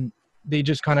finance, and they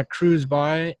just kind of cruise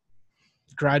by,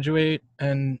 graduate,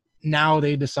 and now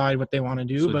they decide what they want to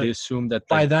do. So they assume that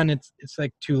by then it's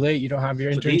like too late. You don't have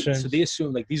your internship. So they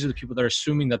assume, like, these are the people that are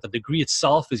assuming that the degree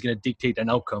itself is going to dictate an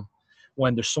outcome,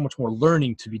 when there's so much more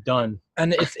learning to be done.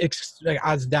 And it's like,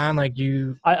 as Dan, like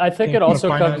you. I think it also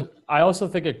comes. I also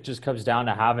think it just comes down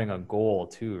to having a goal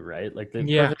too, right? Like the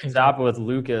perfect example with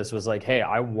Lucas was like, hey,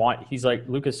 he's like,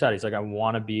 Lucas said, he's like, I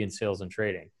want to be in sales and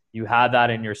trading. You had that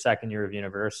in your second year of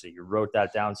university. You wrote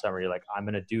that down somewhere. You're like, I'm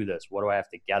going to do this. What do I have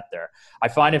to get there? I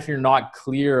find if you're not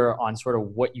clear on sort of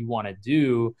what you want to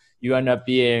do, you end up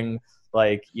being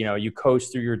like, you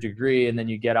coast through your degree and then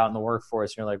you get out in the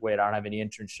workforce and you're like, wait, I don't have any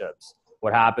internships.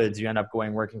 What happens? You end up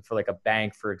working for like a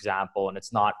bank, for example, and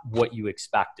it's not what you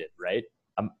expected, right?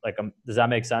 Does that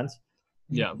make sense?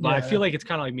 Yeah, but I feel like it's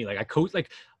kind of like me. Like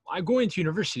I go into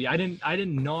university, I did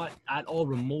not at all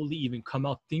remotely even come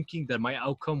out thinking that my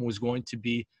outcome was going to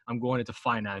be, I'm going into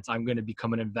finance, I'm going to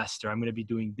become an investor, I'm going to be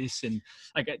doing this, and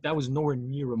like that was nowhere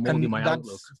near remotely my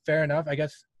outlook. Fair enough. I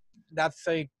guess that's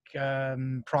like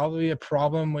probably a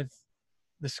problem with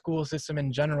the school system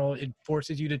in general. It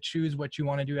forces you to choose what you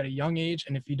want to do at a young age,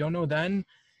 and if you don't know then,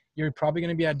 you're probably going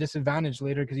to be at disadvantage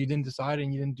later because you didn't decide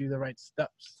and you didn't do the right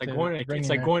steps. It's like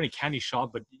going to a candy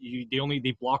shop, but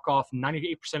they block off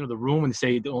 98% of the room and they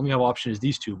say the only have option is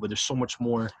these two, but there's so much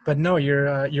more. But no,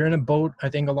 you're in a boat. I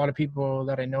think a lot of people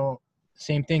that I know,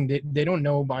 same thing. They don't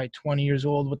know by 20 years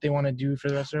old what they want to do for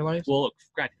the rest of their life. Well, look,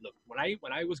 when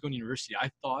I was going to university, I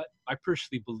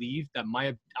personally believed that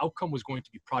my outcome was going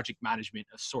to be project management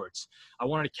of sorts. I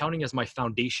wanted accounting as my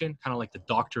foundation, kind of like the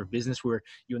doctor of business, where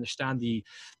you understand the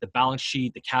balance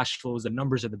sheet, the cash flows, the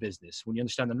numbers of the business. When you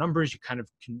understand the numbers, you kind of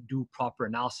can do proper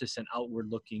analysis and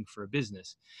outward looking for a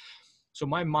business. So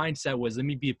my mindset was, let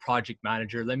me be a project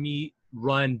manager. Let me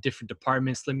run different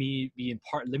departments. Let me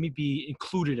be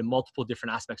included in multiple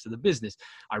different aspects of the business.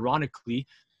 Ironically,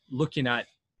 looking at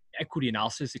equity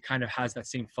analysis, it kind of has that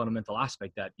same fundamental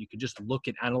aspect that you can just look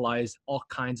and analyze all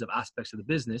kinds of aspects of the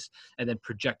business and then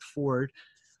project forward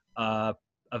a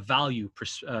value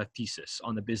thesis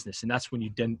on the business. And that's when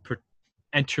you then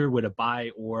enter with a buy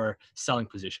or selling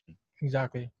position.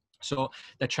 Exactly. So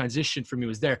that transition for me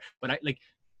was there. But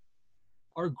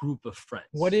our group of friends.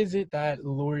 What is it that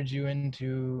lured you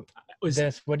into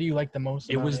this? What do you like the most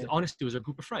about it? Honestly, it was a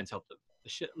group of friends helped them. The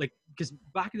shit, like, because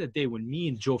back in the day when me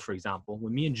and Joe, for example,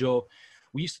 we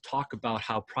used to talk about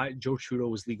how Joe Trudeau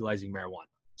was legalizing marijuana.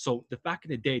 So the back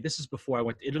in the day, this is before I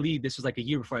went to Italy. This was like a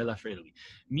year before I left for Italy.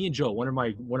 Me and Joe, one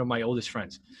of my oldest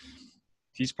friends,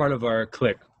 he's part of our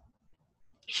clique.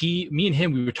 Me and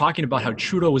him, we were talking about how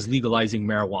Trudeau was legalizing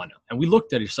marijuana, and we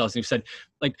looked at ourselves and we said,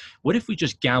 like, what if we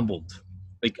just gambled?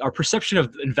 Like, our perception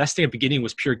of investing at the beginning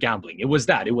was pure gambling. It was,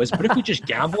 what if we just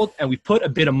gambled and we put a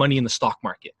bit of money in the stock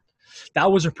market?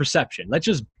 That was our perception. Let's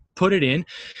just put it in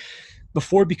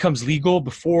before it becomes legal,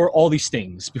 before all these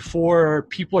things, before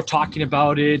people are talking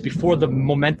about it, before the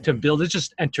momentum builds. Let's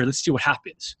just enter. Let's see what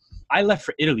happens. I left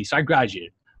for Italy, so I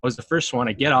graduated. I was the first one.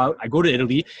 I get out, I go to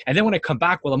Italy, and then when I come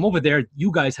back, while I'm over there,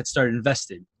 you guys had started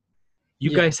invested. You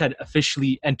guys had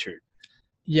officially entered.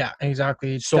 Yeah,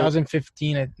 exactly. So,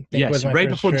 2015, I think, was my right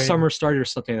first before the trade. summer started or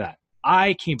something like that.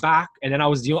 I came back, and then I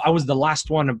was the last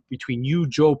one between you,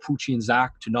 Joe, Pucci, and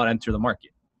Zach to not enter the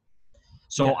market.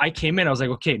 So I came in, I was like,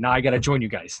 okay, now I got to join you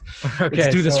guys. Okay,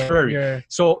 let's do this so for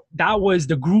So that was,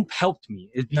 the group helped me.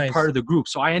 It be Nice. part of the group.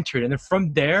 So I entered, and then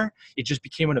from there, it just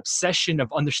became an obsession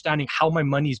of understanding how my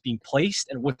money is being placed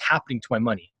and what's happening to my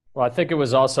money. Well, I think it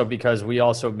was also because we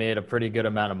also made a pretty good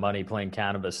amount of money playing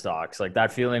cannabis stocks. Like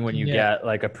that feeling when you get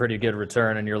like a pretty good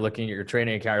return and you're looking at your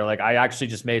trading account, you're like, I actually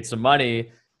just made some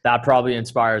money. That probably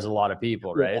inspires a lot of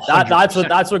people, right? That's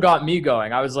what got me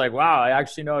going. I was like, wow, I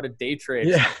actually know how to day trade.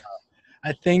 Yeah.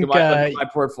 I think my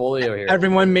portfolio here.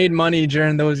 Everyone made money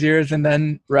during those years, and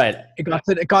then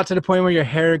it got to the point where your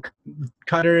hair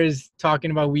cutter is talking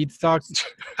about weed stocks.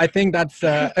 I think that's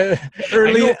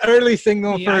early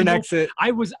signal for an exit.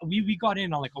 We got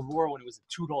in on like Aurora when it was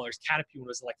 $2, Canopy when it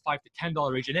was like $5 to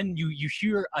 $10 range, and then you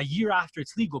hear a year after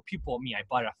it's legal, people, I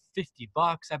bought it at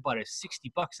 $50, I bought it at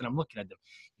 $60, and I'm looking at them.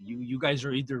 You guys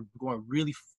are either going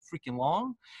really freaking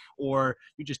long, or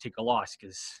you just take a loss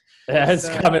because it's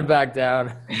coming back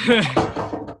down.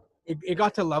 It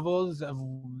got to levels of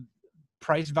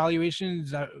price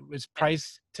valuations that was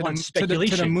priced to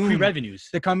the moon. Pre-revenues.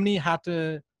 The company had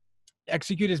to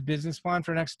execute its business plan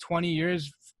for the next 20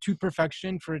 years to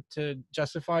perfection for it to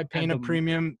justify paying a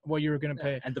premium what you were going to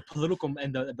pay. And the political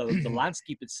and the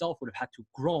landscape itself would have had to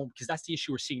grow, because that's the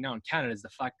issue we're seeing now in Canada, is the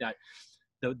fact that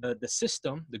the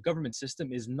system, the government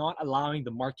system, is not allowing the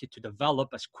market to develop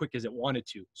as quick as it wanted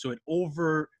to. So it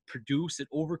overproduced, it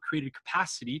overcreated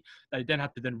capacity that it then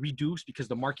had to then reduce because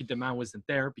the market demand wasn't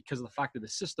there, because of the fact that the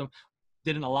system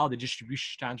didn't allow the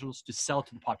distribution channels to sell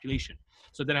to the population.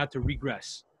 So then it had to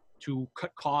regress, to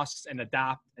cut costs and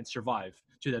adapt and survive,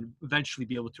 to then eventually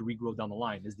be able to regrow down the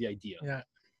line, is the idea. Yeah,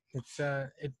 it's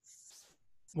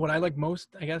what I like most,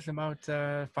 I guess, about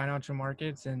financial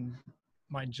markets and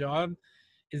my job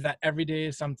is that every day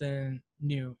is something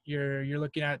new. You're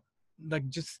looking at, like,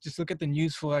 just look at the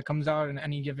news flow that comes out in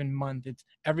any given month. It's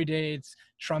every day it's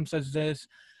Trump says this,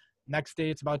 next day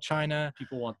it's about China,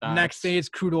 people want that, next day it's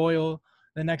crude oil,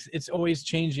 it's always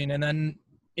changing. And then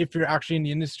if you're actually in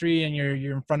the industry and you're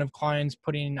in front of clients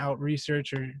putting out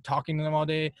research or talking to them all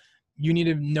day, you need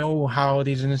to know how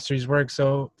these industries work.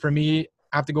 So for me,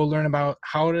 I have to go learn about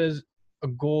how does a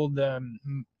gold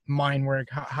mine work,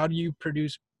 how do you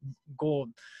produce gold.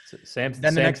 Then the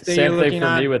next day you're looking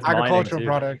at agricultural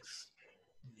products.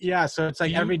 Yeah, so it's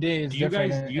like every day is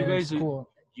different. Do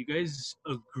you guys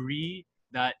agree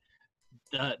that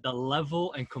the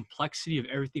level and complexity of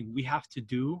everything we have to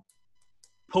do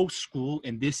post school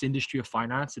in this industry of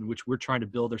finance in which we're trying to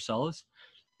build ourselves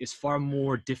is far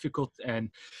more difficult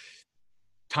and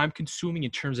time consuming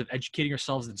in terms of educating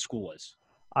ourselves than school was?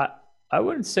 I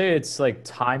wouldn't say it's like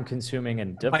time consuming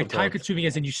and difficult. By time consuming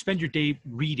as in you spend your day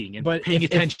reading and but paying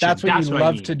attention. If that's what you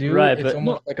love to do, right? It's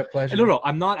almost like a pleasure. No,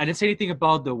 I didn't say anything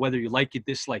about whether you like it,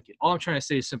 dislike it. All I'm trying to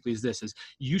say is simply is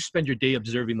you spend your day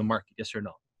observing the market, yes or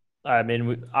no? I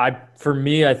mean, for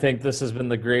me, I think this has been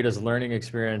the greatest learning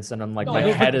experience, and I'm like,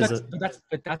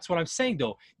 But that's what I'm saying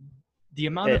though. The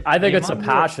amount I think it's a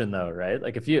passion though, right?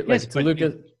 Like if you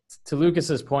to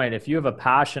Lucas's point, if you have a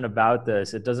passion about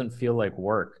this, it doesn't feel like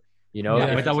work. You know,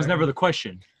 but that was never the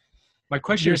question. My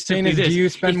question is saying do you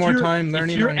spend more time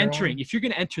learning? If you're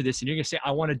going to enter this and you're going to say,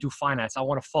 I want to do finance, I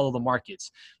want to follow the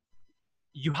markets,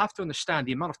 you have to understand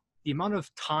the amount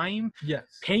of time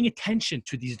paying attention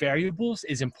to these variables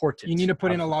is important. You need to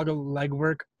put in a lot of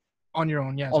legwork on your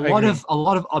own. Yes, a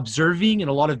lot of observing and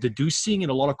a lot of deducing and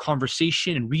a lot of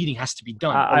conversation and reading has to be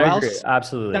done. I agree.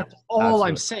 Absolutely. That's all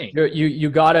I'm saying. You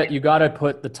gotta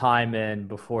put the time in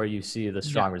before you see the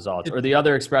strong results. Or the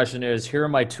other expression is, here are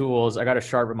my tools. I got to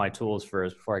sharpen my tools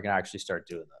first before I can actually start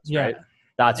doing this. Right?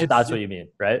 That's what you mean,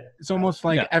 right? It's almost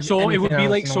like so it would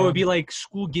be like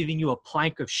school giving you a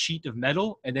plank of sheet of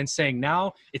metal and then saying,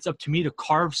 now it's up to me to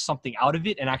carve something out of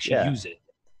it and actually use it.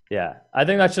 Yeah, I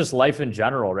think that's just life in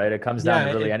general, right? It comes down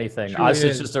Yeah, to really it anything. truly Us,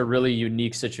 it's is. just a really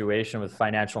unique situation with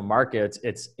financial markets.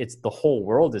 It's the whole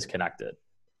world is connected.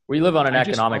 We live on an I just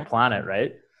economic found, planet,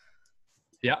 right?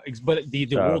 yeah, but the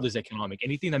world So is economic.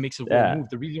 Anything that makes the world yeah, move.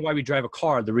 The reason why we drive a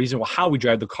car, the reason how we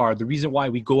drive the car, the reason why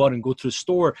we go out and go to the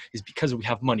store is because we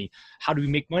have money. How do we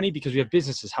make money? Because we have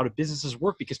businesses. How do businesses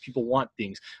work? Because people want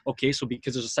things. Okay, so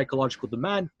because there's a psychological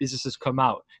demand, businesses come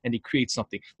out and they create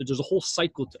something. But there's a whole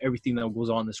cycle to everything that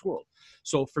goes on in this world.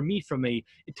 So for me, from a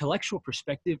intellectual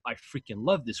perspective, I freaking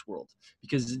love this world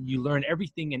because you learn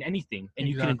everything and anything, and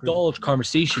you can Exactly. indulge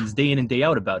conversations day in and day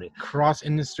out about it. Cross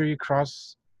industry,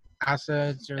 cross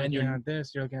assets. You're And looking at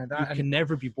this, you're looking at you that, and can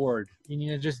never be bored. you need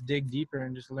to just dig deeper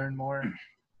and just learn more.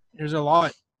 There's a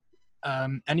lot.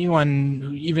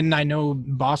 Anyone, even I know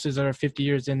bosses that are 50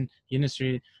 years in the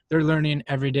industry, they're learning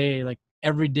every day. Like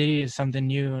every day is something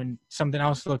new and something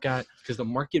else to look at. Because the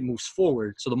market moves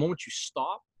forward. So the moment you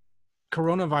stop,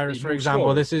 Coronavirus, it for moves example,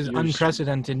 forward. this is You're just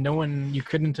unprecedented. No one, you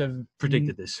couldn't have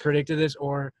predicted this.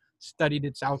 or studied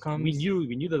its outcomes. We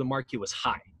knew that the market was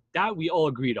high. That we all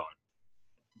agreed on.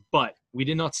 But we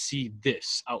did not see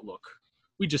this outlook.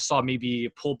 We just saw maybe a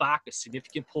pullback, a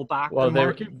significant pullback. well, The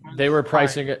market they were was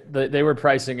pricing it. They were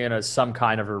pricing in as some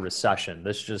kind of a recession.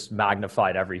 This just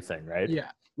magnified everything, right?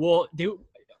 Yeah. Well,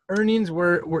 Earnings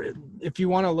were if you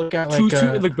want to look at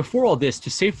like before all this, to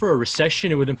say for a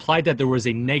recession, it would imply that there was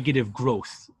a negative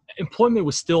growth. Employment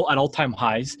was still at all-time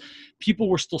highs. People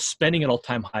were still spending at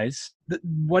all-time highs.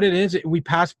 what it is, we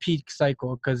passed peak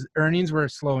cycle because earnings were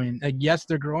slowing. Like, yes,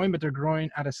 they're growing, but they're growing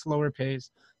at a slower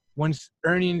pace. Once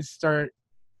earnings start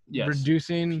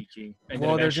reducing, Peaking. And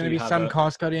well, then there's going to be eventually some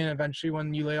cost cutting. Eventually,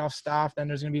 when you lay off staff, then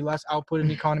there's going to be less output in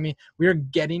the economy. We are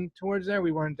getting towards there.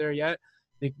 We weren't there yet.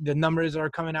 The numbers are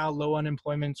coming out, low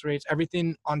unemployment rates.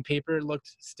 Everything on paper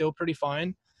looked still pretty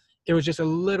fine. It was just a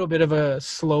little bit of a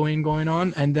slowing going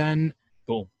on. And then,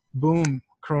 boom,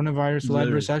 coronavirus-led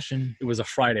Literally. recession. It was a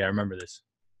Friday. I remember this.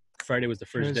 Friday was the It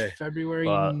first was day. February.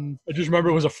 I just remember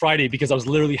it was a Friday because I was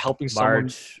literally helping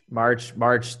someone. March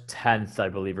 10th, I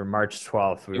believe, or March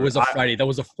 12th. It was a Friday. That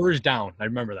was the first down. I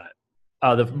remember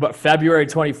that. But February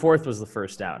 24th was the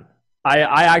first down.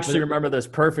 I actually remember this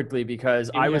perfectly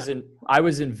because I was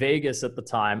in Vegas at the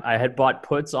time. I had bought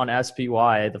puts on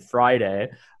SPY the Friday,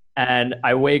 and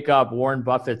I wake up, Warren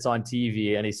Buffett's on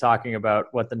TV, and he's talking about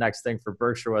what the next thing for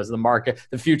Berkshire was. The market,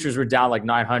 the futures were down like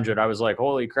 900. I was like,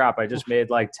 holy crap! I just made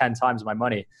like 10 times my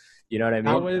money. You know what I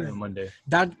mean? That was Monday.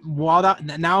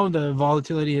 Now the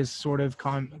volatility has sort of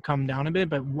come down a bit,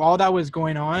 but while that was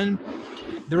going on,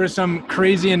 there were some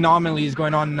crazy anomalies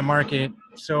going on in the market.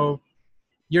 So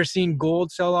you're seeing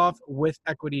gold sell off with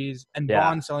equities and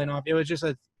bonds selling off. It was just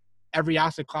every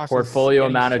asset class portfolio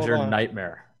manager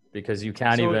nightmare because you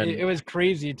can't even. It was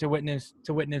crazy to witness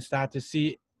that, to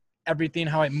see everything,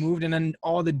 how it moved, and then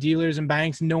all the dealers and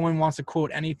banks. No one wants to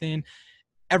quote anything.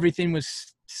 Everything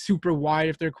was super wide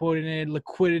if they're quoting it.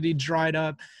 Liquidity dried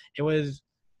up. It was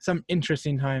some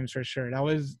interesting times for sure. That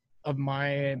was, of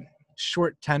my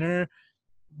short tenor,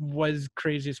 was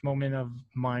craziest moment of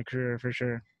my career for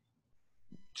sure.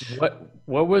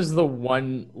 What was the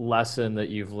one lesson that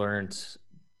you've learned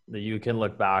that you can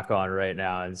look back on right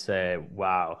now and say,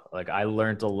 wow, like I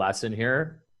learned a lesson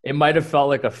here? It might have felt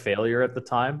like a failure at the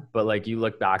time, but like you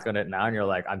look back on it now and you're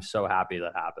like, I'm so happy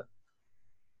that happened.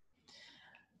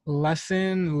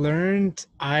 Lesson learned,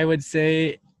 I would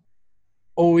say,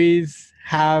 always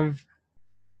have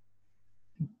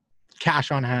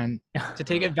cash on hand to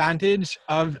take advantage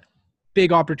of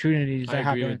big opportunities that happen.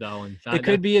 I agree with that one. It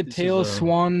could be a tail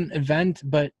swan event,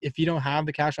 but if you don't have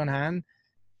the cash on hand,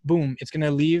 boom, it's going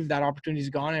to leave. That opportunity's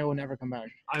gone and it will never come back.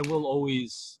 I will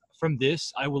always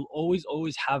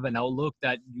have an outlook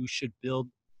that you should build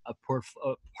a part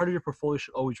of your portfolio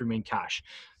should always remain cash,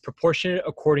 proportionate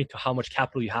according to how much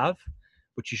capital you have,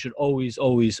 but you should always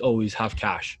have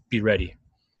cash. Be ready.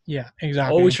 Yeah,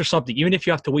 exactly. Always for something. Even if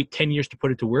you have to wait 10 years to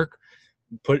put it to work,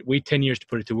 wait 10 years to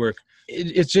put it to work.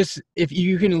 It's just, if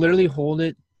you can literally hold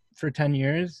it for 10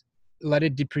 years, let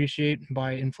it depreciate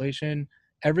by inflation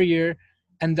every year,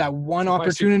 and that one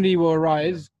opportunity will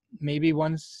arise maybe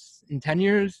once in 10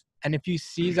 years. And if you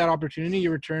seize that opportunity,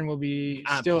 your return will be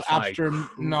still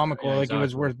astronomical. Yeah, exactly. Like it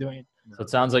was worth doing. So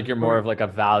it sounds like you're more of like a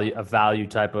value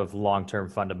type of long-term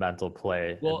fundamental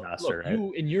play investor. Look,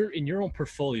 right? You in your own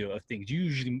portfolio of things,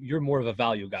 you're more of a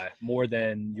value guy more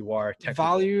than you are technical.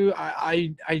 Value.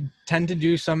 I tend to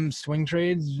do some swing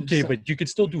trades. Okay, but you could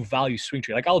still do value swing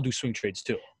trade. Like I'll do swing trades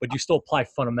too, but you still apply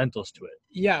fundamentals to it.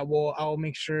 Yeah, well, I'll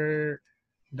make sure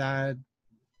that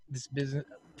this business,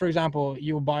 for example,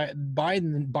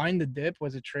 buying the dip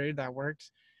was a trade that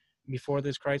worked before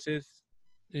this crisis.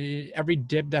 Every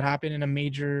dip that happened in a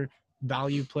major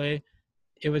value play,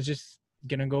 it was just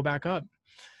gonna go back up.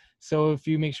 So if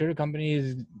you make sure the company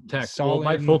is Tech. solid,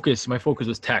 Well, my focus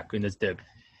was tech in this dip.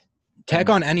 tech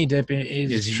on any dip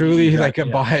is Is truly exactly, like a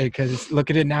yeah. buy, because look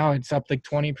at it now, it's up like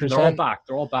 20%. They're all back.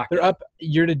 They're all back. They're up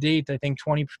year to date, I think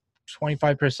 25%.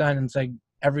 And it's like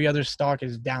every other stock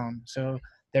is down. So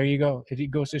there you go.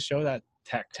 It goes to show that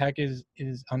tech is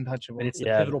untouchable. And it's the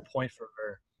Yeah. pivotal point for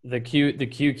her. The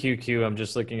QQQ, I'm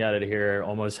just looking at it here,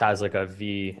 almost has like a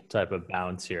V type of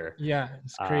bounce here. Yeah,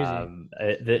 it's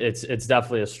crazy. It's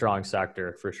definitely a strong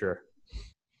sector for sure.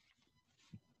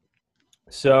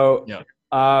 So Yeah.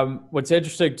 what's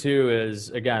interesting too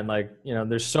is, again, like, you know,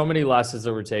 there's so many lessons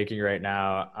that we're taking right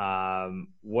now.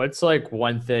 What's like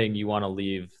one thing you want to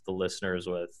leave the listeners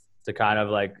with to kind of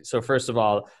like, so first of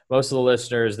all, most of the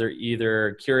listeners, they're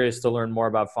either curious to learn more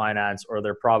about finance, or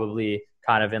they're probably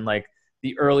kind of in like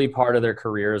the early part of their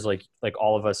careers, like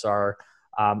all of us are.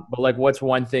 But like, what's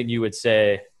one thing you would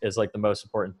say is like the most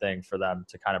important thing for them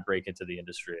to kind of break into the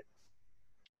industry?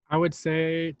 I would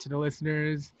say to the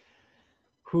listeners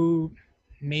who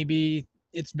maybe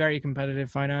it's very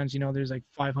competitive finance, you know, there's like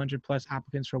 500 plus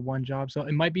applicants for one job. So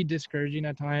it might be discouraging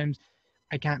at times.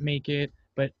 I can't make it.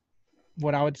 But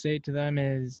what I would say to them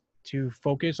is to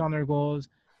focus on their goals,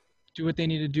 do what they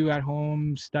need to do at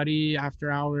home, study after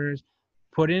hours,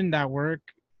 put in that work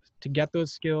to get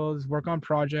those skills, work on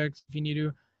projects if you need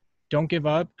to. Don't give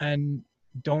up, and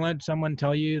don't let someone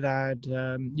tell you that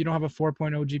you don't have a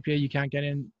 4.0 GPA, you can't get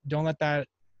in. Don't let that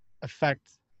affect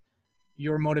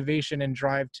your motivation and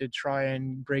drive to try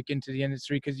and break into the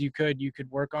industry, because you could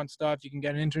work on stuff. You can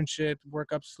get an internship,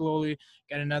 work up slowly,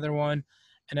 get another one,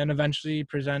 and then eventually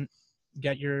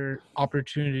get your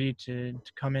opportunity to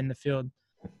come in the field.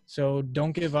 So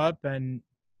don't give up and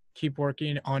keep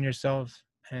working on yourself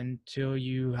until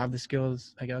you have the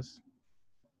skills, I guess.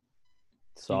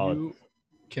 Solid.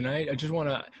 I just want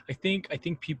to, I think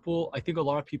a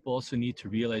lot of people also need to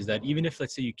realize that even if,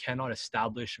 let's say, you cannot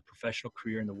establish a professional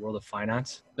career in the world of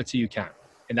finance, let's say you can,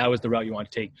 and that was the route you want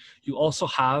to take, you also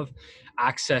have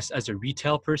access as a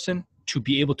retail person to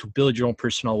be able to build your own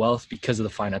personal wealth because of the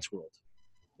finance world.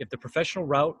 If the professional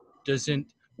route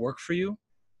doesn't work for you,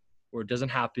 or it doesn't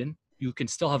happen, you can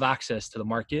still have access to the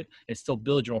market and still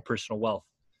build your own personal wealth.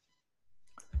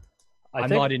 I'm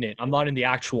not in it. I'm not in the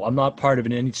actual, I'm not part of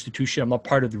an institution. I'm not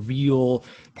part of the real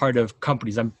part of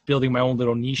companies. I'm building my own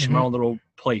little niche, my own little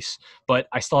place, but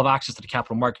I still have access to the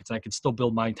capital markets, and I can still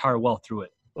build my entire wealth through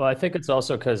it. Well, I think it's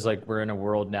also because like we're in a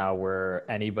world now where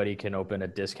anybody can open a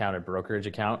discounted brokerage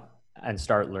account and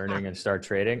start learning and start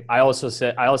trading. I also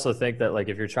think that like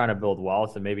if you're trying to build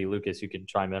wealth, and maybe Lucas, you can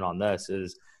chime in on this,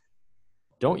 is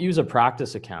don't use a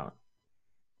practice account,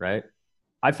 right?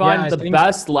 I find the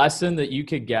best lesson that you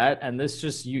could get, and this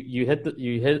just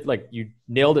you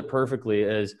nailed it perfectly,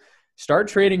 is start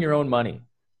trading your own money,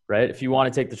 right? If you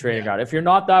want to take the trading route. If you're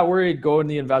not that worried, go in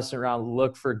the investment round,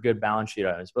 look for good balance sheet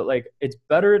items. But like, it's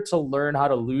better to learn how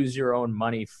to lose your own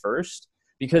money first,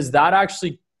 because that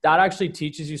actually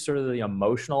teaches you sort of the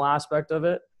emotional aspect of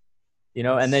it, you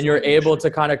know, and then you're able to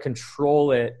kind of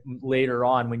control it later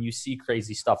on when you see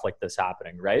crazy stuff like this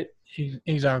happening, right?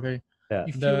 Exactly. Yeah.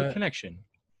 You feel a connection.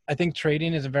 I think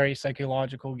trading is a very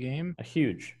psychological game.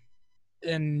 Huge.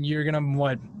 And you're going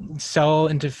to sell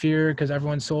into fear because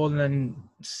everyone's sold, and then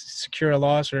secure a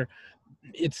loss, or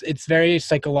it's very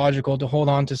psychological to hold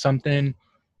on to something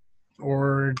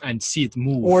and see it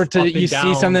move, or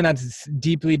see something that's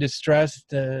deeply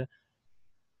distressed.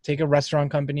 Take a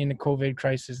restaurant company in the COVID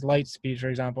crisis, Lightspeed, for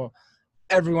example.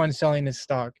 Everyone's selling this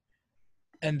stock,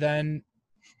 and then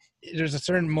there's a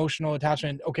certain emotional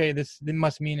attachment. Okay, this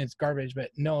must mean it's garbage,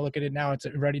 but no, look at it now. It's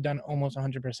already done almost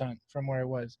 100% from where it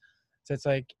was. So it's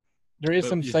like there is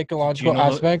some psychological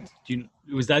aspect.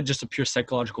 Was that just a pure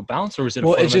psychological bounce, or was it?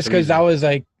 Well, it's just because that was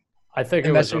like, I think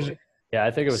investors.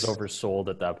 I think it was oversold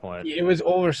at that point. It was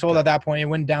oversold at that point. It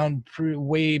went down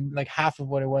way like half of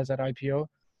what it was at IPO.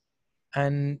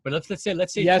 But let's say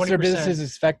yes, 20%. Their business is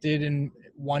affected in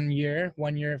 1 year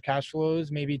of cash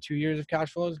flows, maybe 2 years of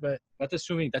cash flows, but that's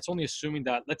only assuming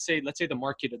that let's say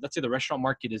the restaurant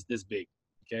market is this big.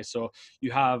 Okay, so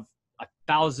you have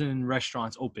 1,000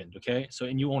 restaurants opened. Okay, so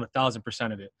and you own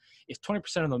 1,000% of it. If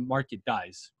 20% of the market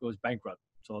goes bankrupt,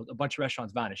 so a bunch of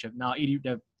restaurants vanish. You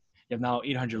have now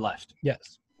 800 left.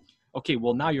 Yes. Okay,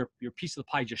 well now your piece of the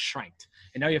pie just shrank,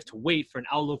 and now you have to wait for an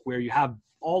outlook where you have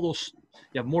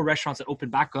more restaurants that open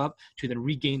back up to then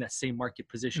regain that same market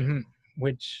position.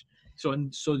 Mm-hmm.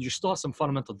 So you still have some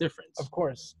fundamental difference. Of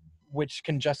course, which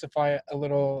can justify a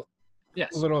little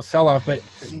sell-off, but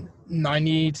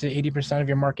 90 to 80% of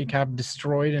your market cap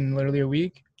destroyed in literally a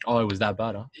week. Oh, it was that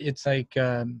bad, huh? It's like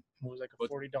what was like a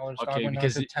 $40 stock Okay, went down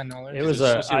because to $10. It was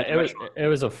it's a associated with the it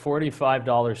was a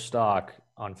 $45 stock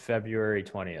on February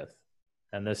 20th,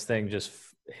 and this thing just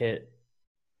hit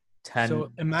 10,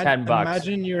 So 10 bucks.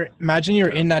 imagine you're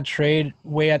in that trade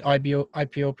way at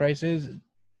IPO prices,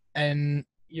 and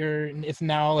it's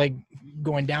now like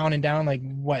going down and down. Like,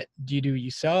 what do? You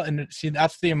sell? And see,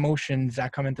 that's the emotions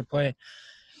that come into play.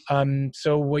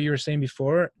 So what you were saying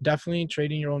before, definitely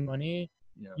trading your own money.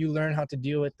 Yeah. You learn how to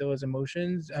deal with those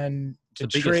emotions, and It's the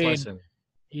to biggest trade. lesson.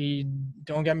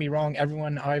 Don't get me wrong.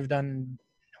 I've done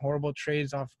horrible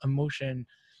trades off emotion.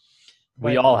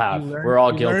 We but all have. We're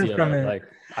all guilty of from it. Like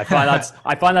I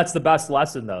find that's the best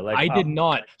lesson though. Like I did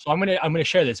not. So I'm gonna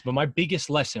share this, but my biggest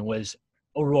lesson was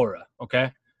Aurora.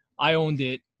 Okay, I owned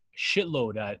it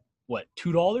shitload at what,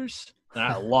 $2, and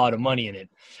I had a lot of money in it.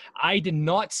 I did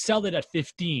not sell it at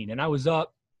 15, and I was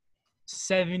up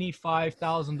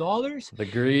 $75,000. the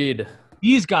greed.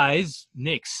 These guys,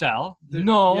 Nick, sell.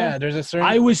 No, Yeah, there's a certain.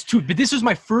 I was too, but this was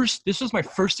my first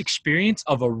experience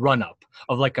of a run up,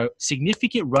 of like a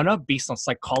significant run up based on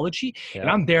psychology. Yeah. And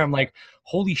I'm there, I'm like,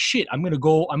 holy shit, I'm going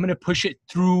to push it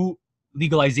through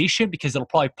legalization because it'll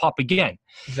probably pop again.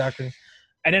 Exactly.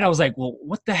 And then I was like, well,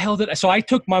 what the hell so I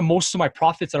took most of my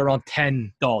profits at around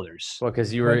 $10. Well,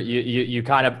 because you were you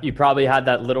probably had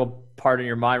that little part in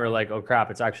your mind where like, oh crap,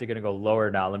 it's actually going to go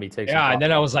lower now. Let me take. Yeah, and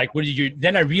then I was like,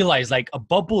 then I realized like a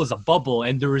bubble is a bubble,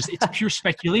 and it's pure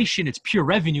speculation, it's pure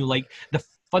revenue. Like the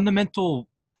fundamental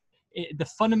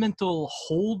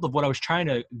hold of what I was trying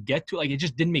to get to, like it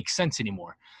just didn't make sense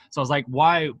anymore. So I was like,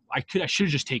 why? I should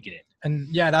have just taken it.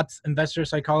 And yeah, that's investor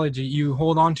psychology. You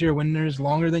hold on to your winners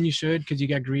longer than you should because you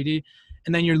get greedy,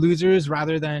 and then your losers,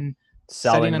 rather than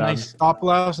setting a nice stop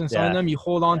loss and selling them, you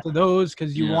hold on to those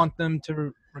because you want them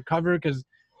to recover, because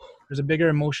there's a bigger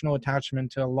emotional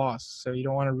attachment to a loss, so you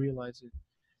don't want to realize it.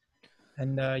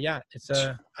 And I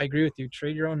agree with you.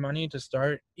 Trade your own money to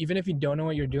start. Even if you don't know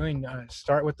what you're doing,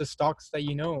 start with the stocks that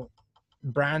you know,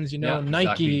 brands Nike.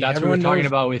 Exactly. That's what we're talking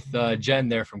about with Jen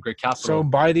there from Great Capital. So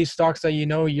buy these stocks that you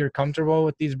know you're comfortable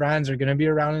with. These brands are going to be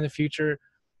around in the future.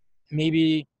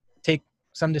 Maybe take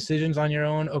some decisions on your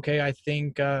own. Okay, I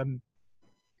think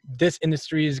this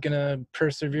industry is going to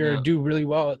persevere, do really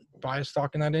well. Buy a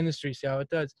stock in that industry, see how it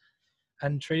does.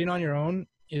 And trading on your own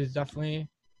is definitely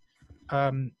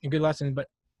a good lesson. But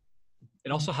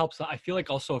it also helps. I feel like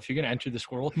also if you're going to enter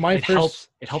this world, it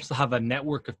helps to have a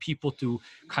network of people to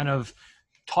kind of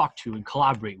talk to and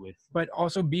collaborate with. But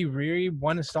also be wary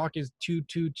when a stock is too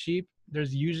cheap.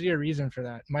 There's usually a reason for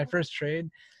that. My first trade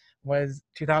was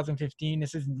 2015.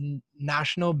 This is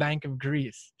National Bank of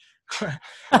Greece. Okay,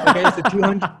 it's a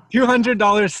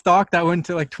 $200 stock that went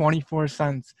to like 24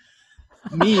 cents.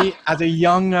 Me, as a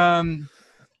young,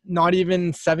 not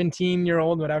even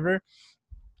 17-year-old, whatever,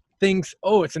 thinks,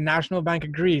 oh, it's a National Bank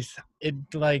of Greece.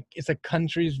 It's a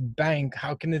country's bank.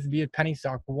 How can this be a penny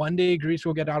stock? One day Greece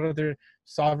will get out of their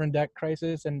sovereign debt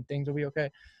crisis and things will be okay.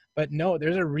 But no,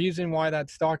 there's a reason why that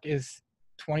stock is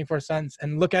 24 cents.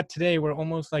 And look at today, we're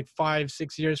almost like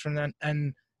 5-6 years from that,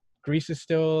 and Greece is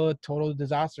still a total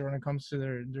disaster when it comes to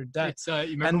their debt.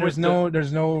 And there's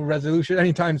no resolution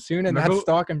anytime soon. And that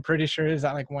stock, I'm pretty sure, is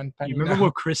at like 1 penny. You remember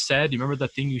what Chris said? You remember the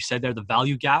thing you said there, the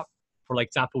value gap? For like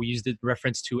example, we used it in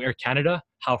reference to Air Canada.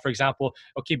 How, for example,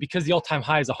 okay, because the all-time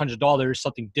high is $100,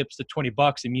 something dips to $20,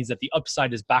 it means that the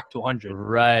upside is back to 100.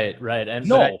 Right. And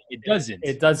no, it doesn't.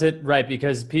 It doesn't, right?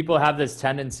 Because people have this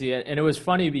tendency, and it was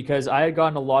funny because I had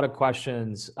gotten a lot of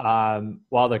questions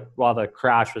while the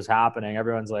crash was happening.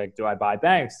 Everyone's like, "Do I buy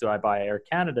banks? Do I buy Air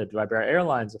Canada? Do I buy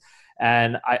airlines?"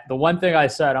 And the one thing I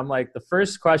said, I'm like, the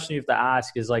first question you have to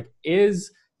ask is like,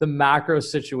 is the macro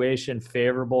situation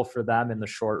favorable for them in the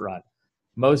short run?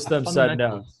 Most of them said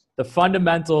no. The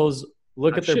fundamentals,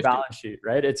 look at their balance sheet,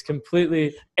 right? It's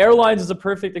completely – airlines is a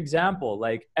perfect example.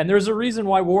 Like, and there's a reason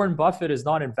why Warren Buffett is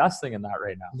not investing in that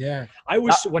right now. Yeah. I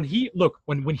was – when he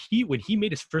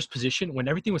made his first position, when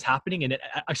everything was happening, and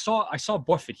I saw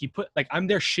Buffett. He put – like, I'm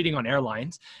there shitting on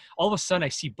airlines. All of a sudden, I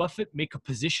see Buffett make a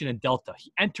position in Delta.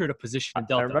 He entered a position in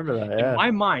Delta. I remember that, yeah. In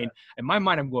my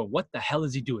mind, I'm going, what the hell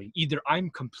is he doing? Either I'm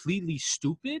completely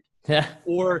stupid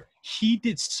or he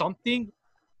did something –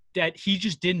 that he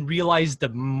just didn't realize the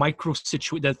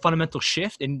the fundamental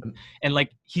shift, and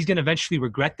like he's gonna eventually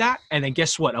regret that. And then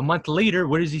guess what? A month later,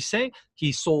 what does he say?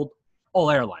 He sold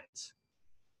all airlines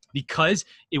because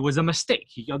it was a mistake.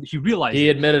 He realized he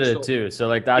admitted it too. So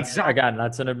like that's again,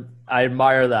 I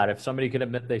admire that. If somebody can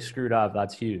admit they screwed up,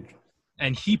 that's huge.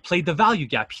 And he played the value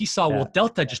gap. He saw, well,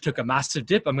 Delta just took a massive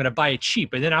dip. I'm going to buy it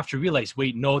cheap. And then after realized,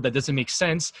 wait, no, that doesn't make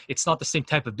sense. It's not the same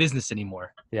type of business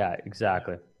anymore. Yeah,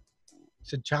 exactly.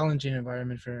 it's a challenging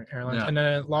environment for airlines, Yeah. and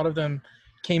a lot of them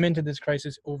came into this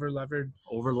crisis over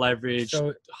leveraged.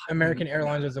 So American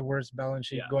Airlines was the worst balance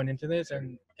sheet Yeah. going into this,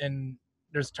 and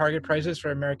there's target prices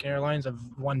for American Airlines of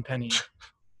 1 penny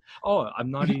Oh, I'm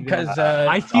not even. because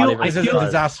I feel. even this is a close.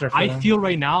 disaster for I them. feel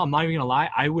right now. I'm not even gonna lie.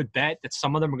 I would bet that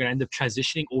some of them are gonna end up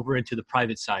transitioning over into the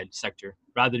private sector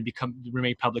rather than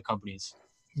remain public companies.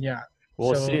 Yeah.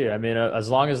 We'll So- see. I mean, as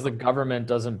long as the government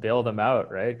doesn't bail them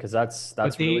out, right? Because that's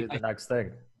really the next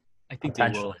thing. I think they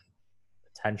will.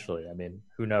 Potentially. I mean,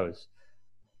 who knows?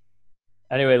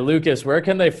 Anyway, Lucas, where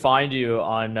can they find you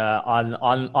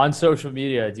on social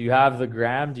media? Do you have the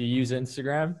gram? Do you use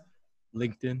Instagram?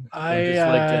 LinkedIn.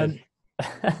 I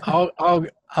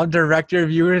I'll direct your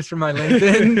viewers from my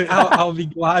LinkedIn. I'll be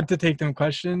glad to take them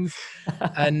questions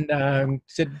and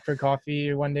sit for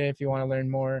coffee one day if you want to learn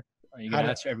more. Are you gonna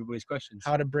answer everybody's questions?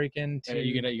 How to break into?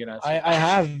 You're gonna answer. I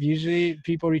have usually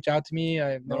people reach out to me.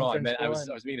 I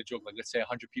was making a joke. Like, let's say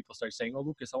 100 people start saying, "Oh,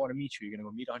 Lucas, I want to meet you." You're gonna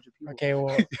go meet 100 people. Okay,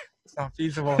 well, it's not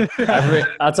feasible.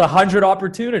 That's 100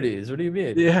 opportunities. What do you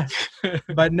mean? Yeah,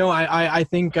 but no, I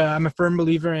think I'm a firm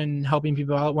believer in helping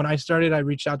people out. When I started, I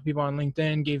reached out to people on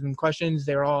LinkedIn, gave them questions.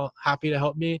 They were all happy to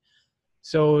help me.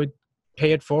 So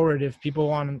pay it forward. If people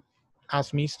want to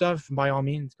ask me stuff, by all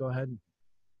means, go ahead.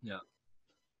 Yeah.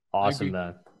 Awesome,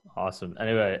 man. Awesome.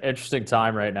 Anyway, interesting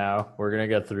time right now. We're going to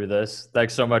get through this.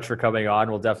 Thanks so much for coming on.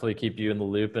 We'll definitely keep you in the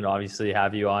loop and obviously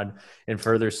have you on in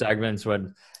further segments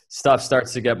when stuff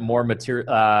starts to get more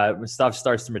when stuff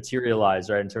starts to materialize,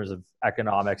 right, in terms of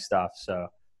economic stuff. So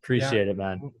appreciate it,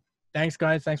 man. Thanks,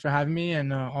 guys. Thanks for having me,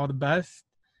 and all the best.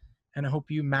 And I hope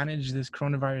you manage this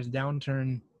coronavirus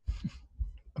downturn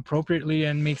appropriately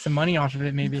and make some money off of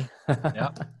it, maybe.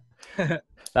 Yeah.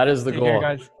 That is the Take goal. care,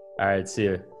 guys. All right. See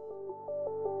you.